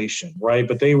in relation, right?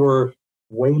 But they were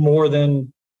way more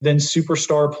than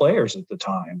superstar players at the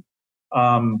time.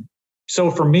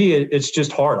 So for me, it's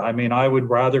just hard. I would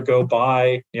rather go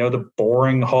buy, the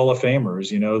boring Hall of Famers,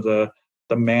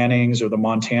 the Mannings or the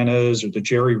Montanas or the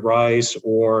Jerry Rice,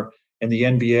 or in the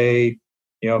NBA,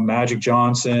 Magic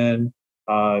Johnson,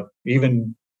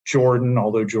 even Jordan,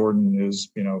 although Jordan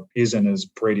is, he's in his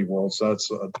Brady world. So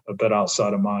that's a bit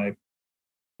outside of my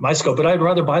scope, but I'd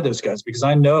rather buy those guys because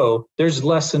I know there's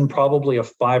less than probably a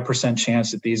 5%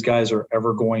 chance that these guys are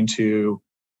ever going to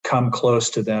come close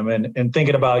to them. And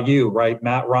thinking about you, right?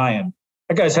 Matt Ryan,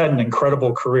 that guy's had an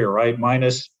incredible career, right?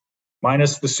 Minus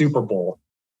the Super Bowl.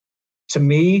 To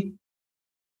me,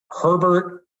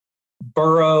 Herbert,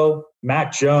 Burrow,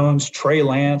 Mac Jones, Trey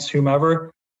Lance,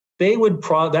 whomever,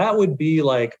 that would be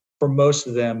like, for most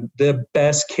of them, the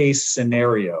best case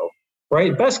scenario,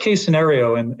 right? Best case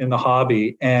scenario in the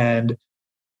hobby. And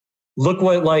look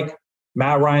what like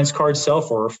Matt Ryan's cards sell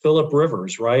for, or Phillip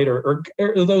Rivers, right? Or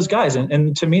those guys.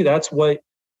 And to me, that's what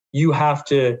you have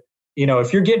to,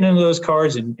 if you're getting into those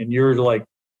cards and you're like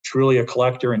truly a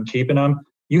collector and keeping them,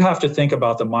 you have to think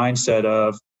about the mindset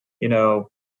of,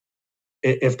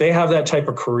 if they have that type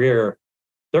of career,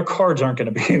 their cards aren't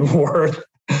going to be worth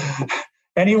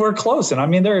anywhere close.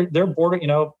 And they're border,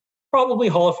 probably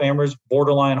Hall of Famers,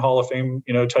 borderline Hall of Fame,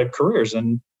 type careers.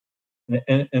 And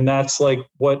that's like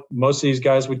what most of these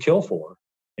guys would kill for,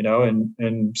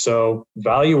 and so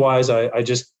value wise, I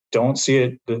just don't see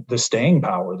it, the staying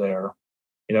power there.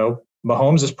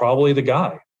 Mahomes is probably the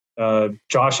guy.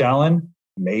 Josh Allen,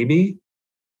 maybe,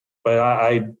 but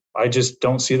I just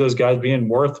don't see those guys being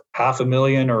worth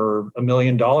 $500,000 or $1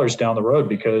 million down the road,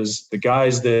 because the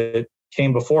guys that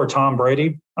came before Tom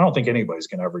Brady, I don't think anybody's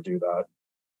going to ever do that.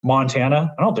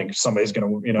 Montana, I don't think somebody's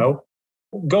going to,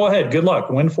 go ahead, good luck,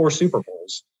 win 4 Super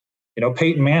Bowls.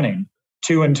 Peyton Manning,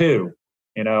 2-2.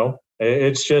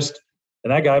 It's just,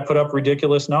 and that guy put up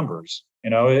ridiculous numbers.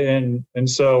 And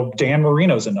so Dan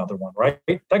Marino's another one, right?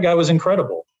 That guy was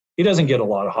incredible. He doesn't get a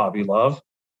lot of hobby love.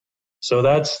 So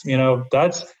that's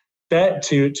that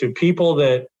to people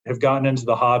that have gotten into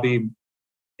the hobby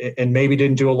and maybe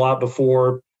didn't do a lot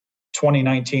before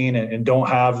 2019 and don't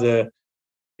have the,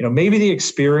 maybe the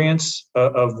experience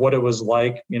of what it was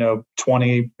like,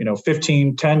 20,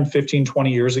 15, 10, 15,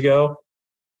 20 years ago.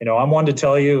 I'm one to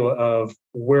tell you of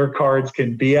where cards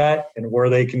can be at and where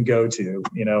they can go to,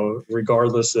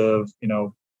 regardless of,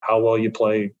 how well you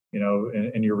play,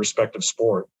 in your respective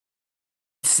sport.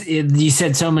 You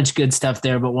said so much good stuff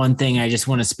there, but one thing I just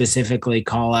want to specifically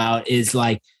call out is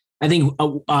I think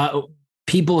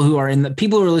people who are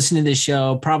listening to this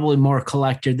show, probably more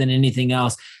collector than anything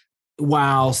else.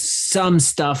 While some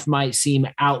stuff might seem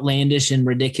outlandish and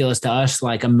ridiculous to us,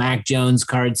 like a Mac Jones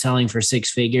card selling for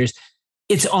six figures,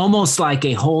 it's almost like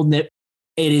it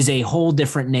is a whole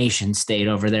different nation state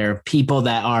over there. People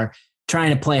that are trying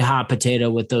to play hot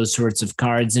potato with those sorts of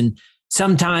cards. And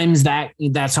sometimes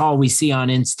that's all we see on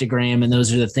Instagram. And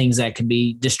those are the things that can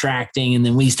be distracting. And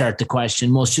then we start to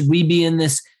question, well, should we be in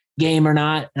this game or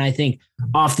not? And I think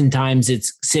oftentimes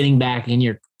it's sitting back in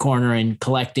your corner and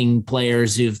collecting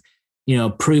players who've,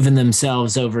 proven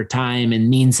themselves over time and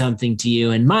mean something to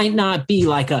you, and might not be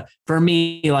for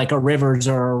me, like a Rivers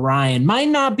or a Ryan, might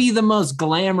not be the most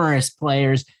glamorous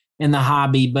players in the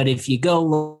hobby. But if you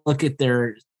go look at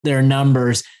their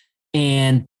numbers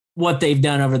and what they've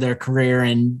done over their career,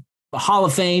 and Hall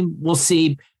of Fame, we'll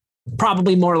see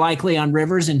probably more likely on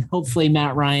Rivers, and hopefully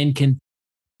Matt Ryan can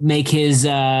make his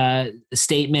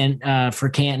statement for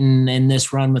Canton in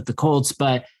this run with the Colts.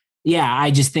 But yeah, I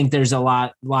just think there's a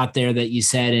lot there that you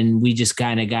said, and we just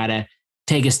kind of got to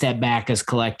take a step back as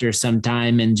collectors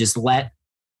sometime and just let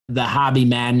the hobby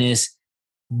madness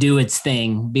do its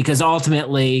thing, because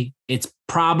ultimately it's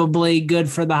probably good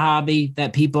for the hobby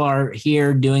that people are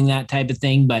here doing that type of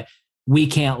thing, but we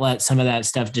can't let some of that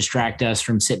stuff distract us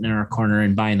from sitting in our corner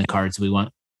and buying the cards we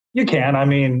want. You can. I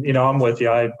mean, I'm with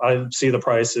you. I see the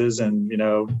prices, and,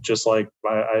 just like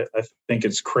I think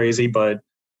it's crazy, but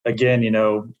again,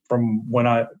 from when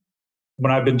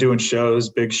I've been doing shows,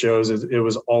 big shows, it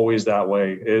was always that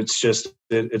way. It's just,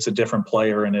 it's a different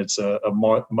player, and it's a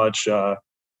much,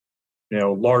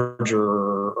 larger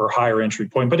or higher entry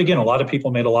point. But again, a lot of people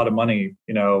made a lot of money,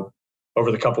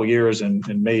 over the couple of years, and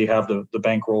may have the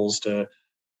bankrolls to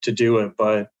do it.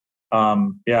 But I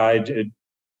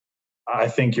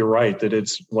think you're right that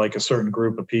it's like a certain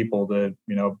group of people that,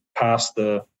 pass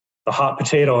the hot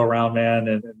potato around, man.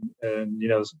 And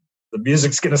the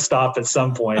music's going to stop at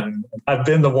some point. And I've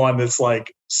been the one that's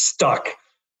like stuck,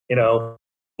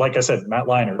 like I said, Matt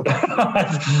Leinart.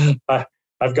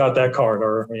 I've got that card,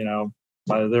 or,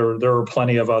 there were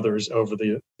plenty of others over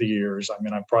the years. I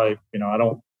mean, I probably, I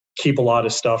don't keep a lot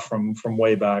of stuff from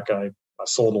way back. I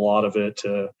sold a lot of it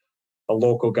to a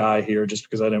local guy here just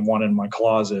because I didn't want it in my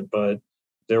closet, but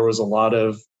there was a lot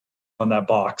of on that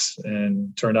box,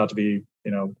 and turned out to be,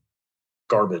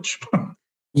 garbage.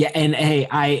 Yeah. And hey,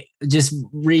 I just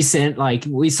recent,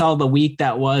 we saw the week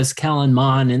that was Kellen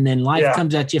Mond, and then life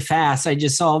comes at you fast. I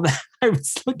just saw that. I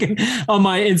was looking on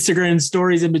my Instagram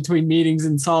stories in between meetings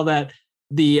and saw that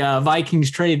the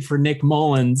Vikings trade for Nick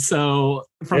Mullins. So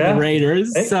from the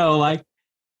Raiders. Hey. So I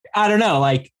don't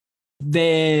know,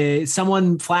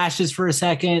 someone flashes for a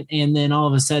second, and then all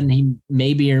of a sudden he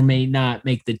maybe or may not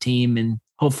make the team. And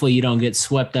hopefully you don't get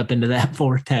swept up into that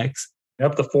vortex.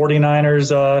 Yep. The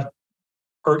 49ers,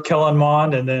 hurt Kellen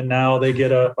Mond, and then now they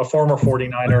get a former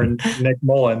 49er and Nick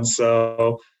Mullins.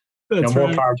 So,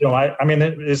 more power to them. I mean,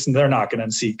 they're not going to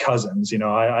unseat Cousins.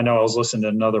 I know I was listening to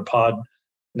another pod, and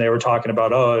they were talking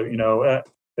about,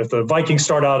 if the Vikings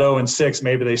start out 0-6,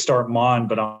 maybe they start Mond.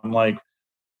 But I'm like,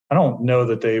 I don't know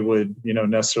that they would,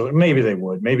 necessarily. Maybe they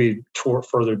would, maybe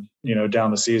further, down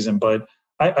the season. But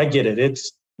I get it.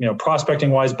 It's,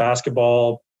 prospecting wise,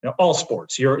 basketball, all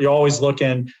sports. You're always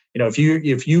looking.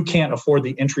 If you can't afford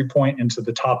the entry point into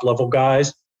the top level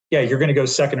guys, you're going to go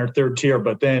second or third tier.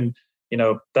 But then,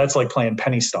 that's like playing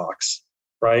penny stocks,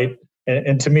 right?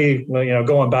 And to me,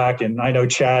 going back, and I know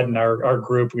Chad and our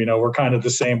group, we're kind of the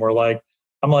same.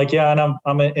 I'm like, and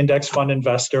I'm an index fund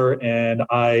investor, and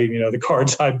the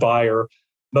cards I buy are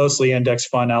mostly index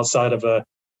fund outside of a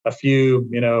few,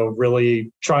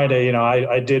 really trying to,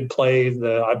 I did play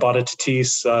I bought a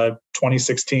Tatis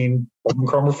 2016 Open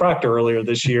Chrome Refractor earlier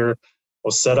this year.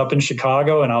 Was set up in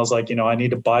Chicago, and I was like, I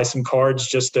need to buy some cards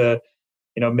just to,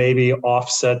 maybe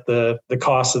offset the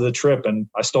cost of the trip. And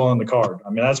I stole in the card.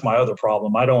 I mean, that's my other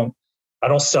problem. I don't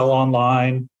sell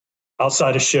online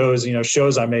outside of shows.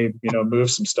 Shows I may,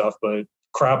 move some stuff, but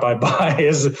crap I buy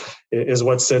is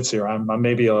what sits here. I'm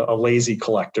maybe a lazy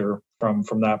collector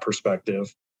from that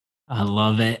perspective. I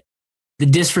love it. The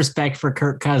disrespect for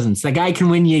Kirk Cousins. The guy can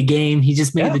win you a game. He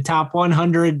just made the top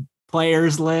 100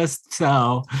 players list.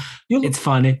 So it's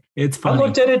funny. It's funny. I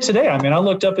looked at it today. I mean, I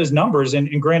looked up his numbers,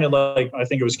 and granted, I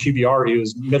think it was QBR, he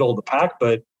was middle of the pack,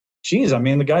 but geez, I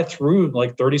mean, the guy threw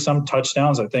like 30 some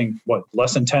touchdowns. I think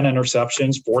less than 10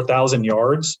 interceptions, 4,000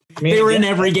 yards. I mean, they were in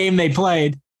every game they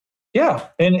played. Yeah.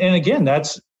 And again,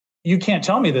 you can't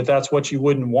tell me that that's what you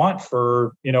wouldn't want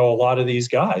for, a lot of these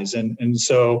guys. And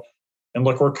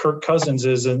look where Kirk Cousins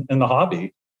is in the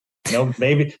hobby.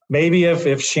 Maybe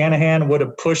if Shanahan would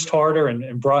have pushed harder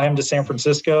and brought him to San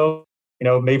Francisco,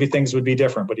 maybe things would be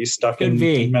different, but he's stuck in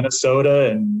Minnesota,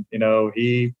 and,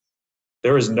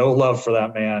 there is no love for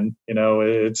that man.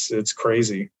 It's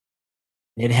crazy.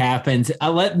 It happens.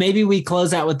 Maybe we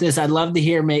close out with this. I'd love to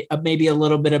hear maybe a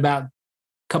little bit about a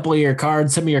couple of your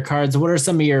cards, some of your cards. What are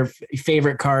some of your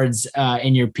favorite cards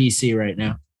in your PC right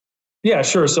now? Yeah,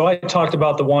 sure. So I talked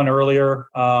about the one earlier.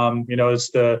 It's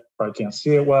I can't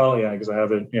see it well. Yeah, because I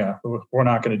have it. Yeah, we're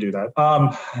not going to do that.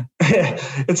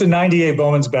 It's a 98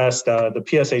 Bowman's Best, the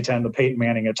PSA 10, the Peyton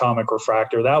Manning Atomic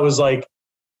Refractor. That was like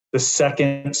the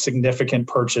second significant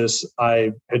purchase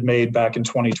I had made back in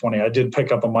 2020. I did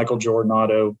pick up a Michael Jordan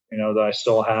auto, that I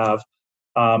still have.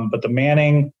 But the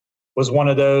Manning was one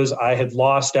of those I had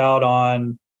lost out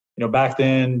on. Back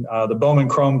then, the Bowman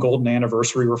Chrome Golden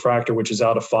Anniversary Refractor, which is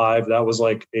out of 5, that was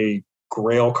like a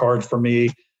grail card for me.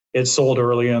 It sold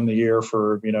early in the year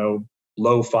for,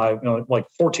 low 5, like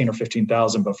 14 or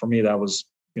 15,000. But for me, that was,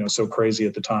 so crazy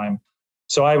at the time.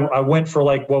 So I went for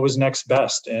like what was next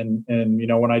best. And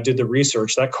when I did the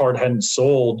research, that card hadn't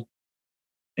sold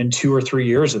in 2 or 3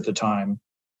 years at the time.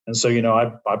 And so,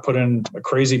 I put in a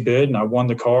crazy bid and I won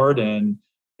the card, and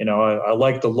I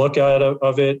like the look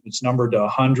of it. It's numbered to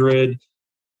 100.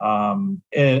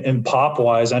 And pop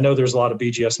wise, I know there's a lot of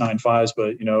BGS 9.5s,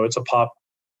 but it's a pop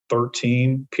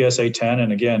 13 PSA 10.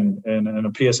 And again, in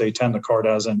a PSA 10, the card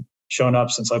hasn't shown up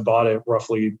since I bought it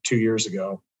roughly 2 years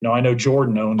ago. I know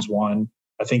Jordan owns one.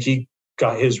 I think he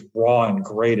got his raw and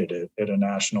graded it at a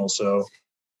national. So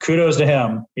kudos to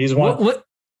him. He's one. What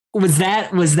was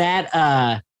that?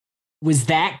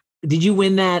 Did you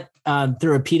win that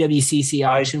through a PWCC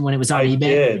auction when it was on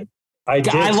eBay? I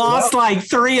did. I lost like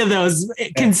 3 of those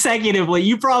consecutively.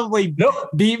 You probably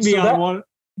beat me on one.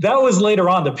 That was later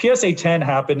on. The PSA 10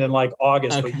 happened in like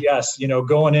August. Okay. But yes,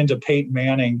 going into Peyton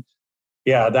Manning,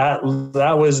 yeah, that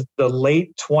was the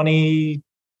late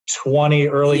 2020,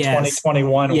 early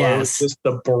 2021, where it was just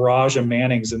the barrage of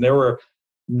Mannings. And there were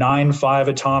 9.5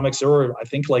 Atomics. There were, I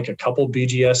think, like a couple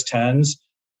BGS 10s.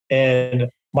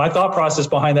 And my thought process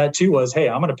behind that too was, hey,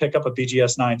 I'm going to pick up a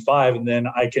BGS 9.5 and then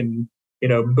I can,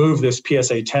 move this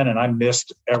PSA 10. And I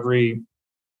missed every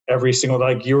single,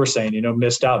 like you were saying,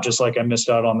 missed out, just like I missed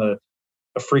out on the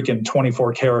freaking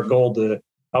 24 karat gold.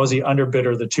 I was the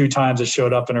underbidder the 2 times it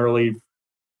showed up in early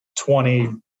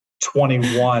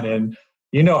 2021. And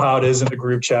you know how it is in the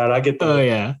group chat. I get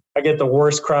the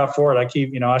worst crap for it. I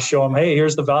keep, I show them, hey,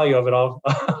 here's the value of it. I'll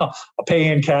pay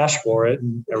in cash for it.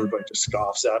 And everybody just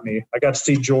scoffs at me. I got to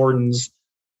see Jordan's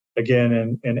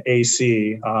again in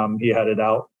AC. He had it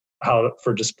out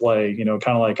for display, kind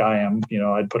of like I am.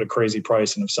 I'd put a crazy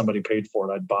price, and if somebody paid for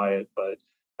it, I'd buy it. But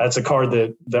that's a card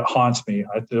that haunts me.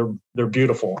 They're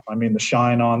beautiful. I mean, the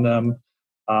shine on them,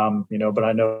 but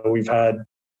I know we've had,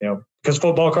 because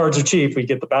football cards are cheap, we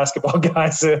get the basketball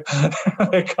guys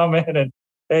that come in and,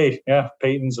 hey, yeah,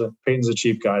 Peyton's a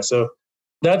cheap guy. So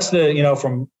that's the,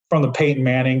 from the Peyton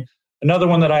Manning. Another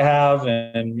one that I have,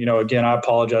 and, again, I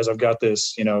apologize. I've got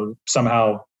this,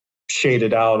 somehow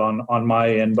shaded out on my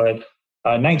end, but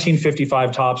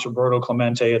 1955 Topps Roberto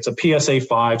Clemente. It's a PSA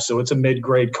 5, so it's a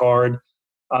mid-grade card.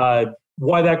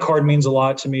 Why that card means a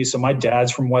lot to me. So my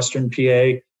dad's from Western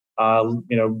PA.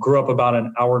 Grew up about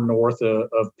an hour north of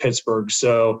Pittsburgh.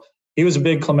 So he was a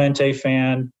big Clemente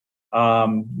fan.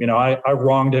 I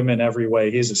wronged him in every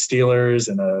way. He's a Steelers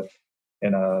and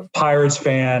a Pirates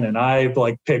fan. And I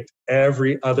picked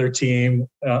every other team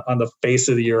on the face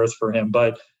of the earth for him.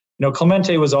 But,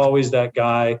 Clemente was always that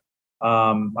guy.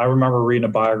 I remember reading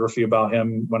a biography about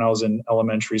him when I was in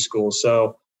elementary school.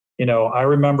 So, I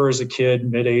remember as a kid,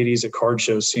 mid 80s at card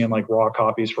shows, seeing raw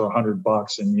copies for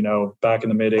 $100. And, back in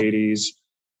the mid 80s,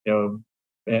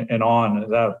 and on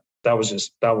that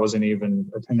wasn't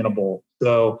even attainable.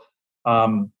 So,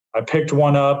 I picked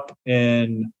one up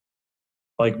in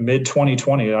mid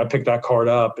 2020. I picked that card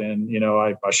up and,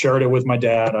 I shared it with my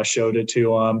dad. I showed it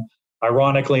to him.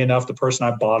 Ironically enough, the person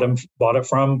I bought it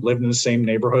from lived in the same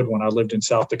neighborhood when I lived in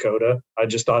South Dakota. I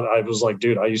just thought, I was like,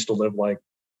 dude, I used to live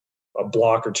a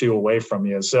block or 2 away from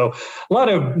you. So a lot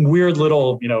of weird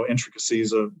little,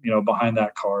 intricacies of, behind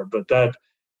that card, but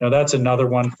that's another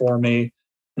one for me.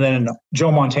 And then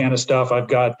Joe Montana stuff. I've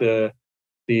got the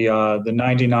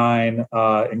 99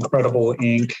 Incredible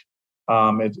Ink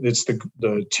It's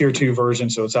the tier 2 version,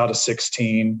 so it's out of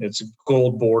 16. It's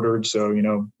gold bordered, so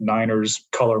Niners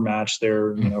color match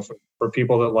there. For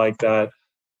people that like that.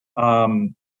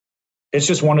 It's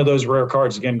just one of those rare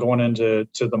cards. Again, going into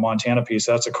the Montana piece,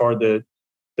 that's a card that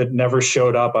never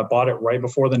showed up. I bought it right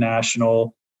before the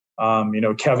National.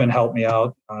 Kevin helped me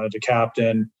out, the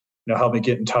captain. Helped me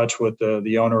get in touch with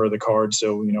the owner of the card.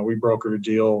 So we brokered a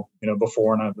deal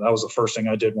before, and that was the first thing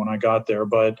I did when I got there.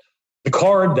 But the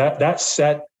card, that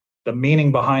set, the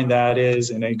meaning behind that is,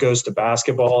 and it goes to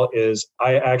basketball, is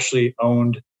I actually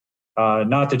owned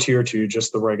not the tier 2,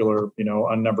 just the regular,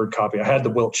 unnumbered copy. I had the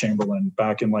Wilt Chamberlain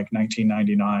back in like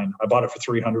 1999. I bought it for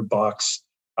 $300.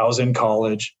 I was in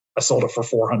college. I sold it for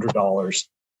 $400.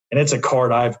 And it's a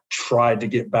card I've tried to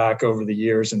get back over the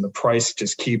years, and the price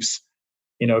just keeps,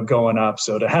 going up.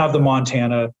 So to have the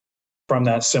Montana from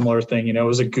that similar thing, it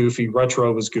was a goofy,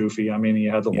 retro was goofy. I mean,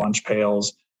 you had the lunch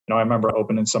pails. I remember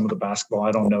opening some of the basketball.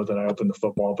 I don't know that I opened the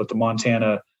football, but the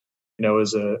Montana,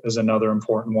 is another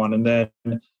important one. And then,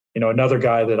 another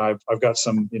guy that I've got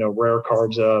some, rare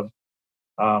cards of,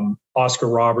 Oscar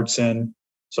Robertson.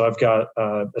 So I've got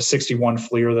a 61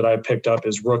 Fleer that I picked up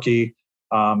as rookie.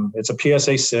 It's a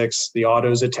PSA 6. The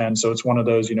auto's a 10. So it's one of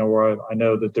those, where I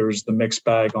know that there's the mixed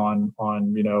bag on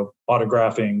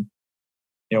autographing,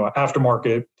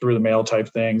 aftermarket through the mail type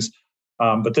things.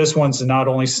 But this one's not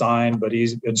only signed, but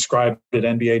he's inscribed at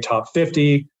NBA Top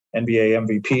 50, NBA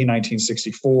MVP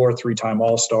 1964, 3-time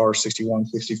All-Star, 61,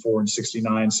 64, and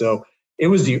 69. So it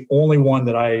was the only one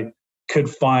that I could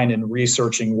find in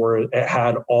researching where it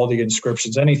had all the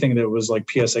inscriptions, anything that was like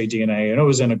PSA DNA, and it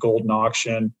was in a golden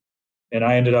auction. And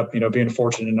I ended up, being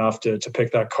fortunate enough to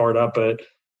pick that card up. But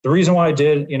the reason why I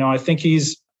did, I think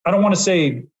I don't want to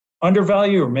say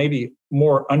undervalued, or maybe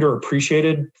more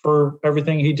underappreciated for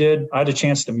everything he did. I had a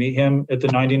chance to meet him at the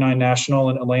 99 National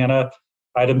in Atlanta.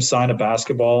 I had him sign a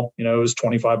basketball, it was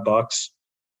 $25.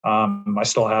 I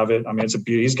still have it. I mean,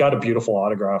 he's got a beautiful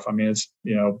autograph. I mean,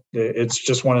 it's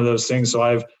just one of those things. So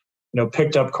I've,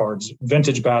 picked up cards.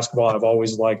 Vintage basketball I've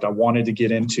always liked. I wanted to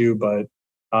get into, but,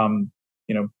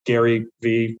 Gary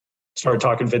V started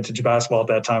talking vintage basketball at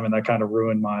that time, and that kind of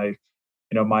ruined my,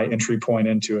 my entry point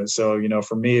into it. So,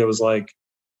 for me, it was like,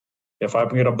 if I'm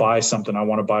going to buy something, I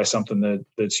want to buy something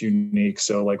that's unique.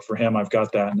 So like for him, I've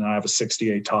got that. And then I have a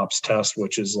 68 Topps Test,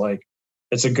 which is like,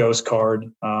 it's a ghost card.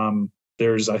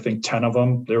 There's, I think, 10 of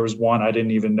them. There was one I didn't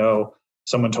even know.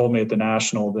 Someone told me at the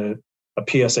National that a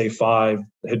PSA 5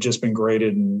 had just been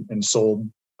graded and sold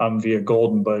via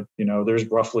Golden. But, there's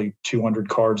roughly 200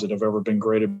 cards that have ever been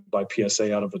graded by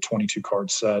PSA out of a 22 card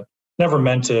set. It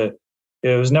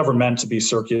was never meant to be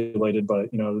circulated, but,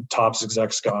 Topps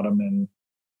execs got them, and,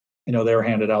 they were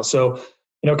handed out. So,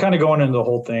 kind of going into the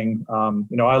whole thing,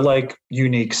 I like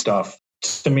unique stuff.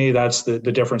 To me, that's the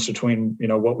difference between,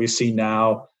 what we see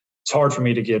now. It's hard for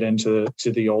me to get into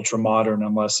the ultra modern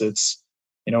unless it's,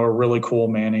 a really cool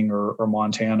Manning or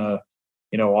Montana,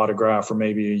 autograph, or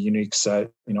maybe a unique set,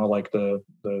 like the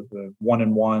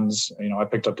 1-in-1s. I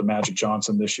picked up the Magic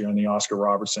Johnson this year and the Oscar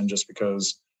Robertson just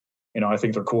because, I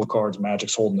think they're cool cards.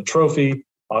 Magic's holding the trophy.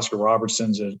 Oscar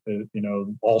Robertson's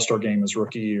All-Star game his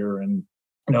rookie year. And,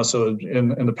 so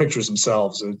in the pictures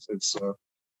themselves, it's a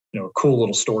cool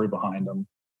little story behind them.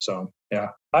 So, yeah,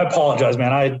 I apologize,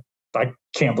 man. I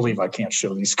can't believe I can't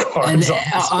show these cards.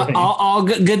 And all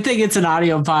good thing it's an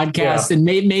audio podcast, and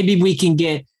maybe we can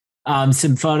get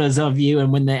some photos of you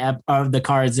and when the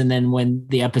cards, and then when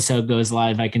the episode goes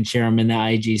live, I can share them in the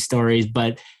IG stories.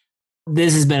 But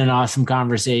this has been an awesome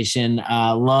conversation.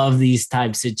 Love these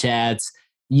types of chats.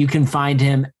 You can find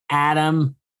him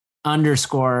Adam_McNanny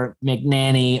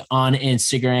on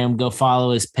Instagram. Go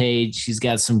follow his page. He's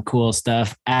got some cool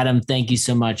stuff. Adam, thank you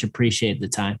so much. Appreciate the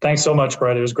time. Thanks so much,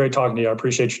 Brett. It was great talking to you. I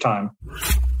appreciate your time.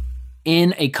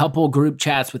 In a couple group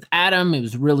chats with Adam, it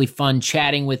was really fun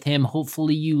chatting with him.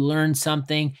 Hopefully you learned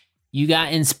something. You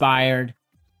got inspired.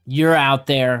 You're out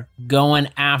there going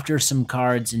after some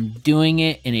cards and doing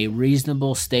it in a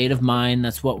reasonable state of mind.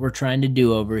 That's what we're trying to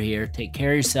do over here. Take care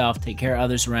of yourself. Take care of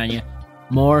others around you.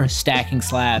 More Stacking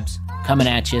Slabs coming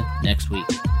at you next week.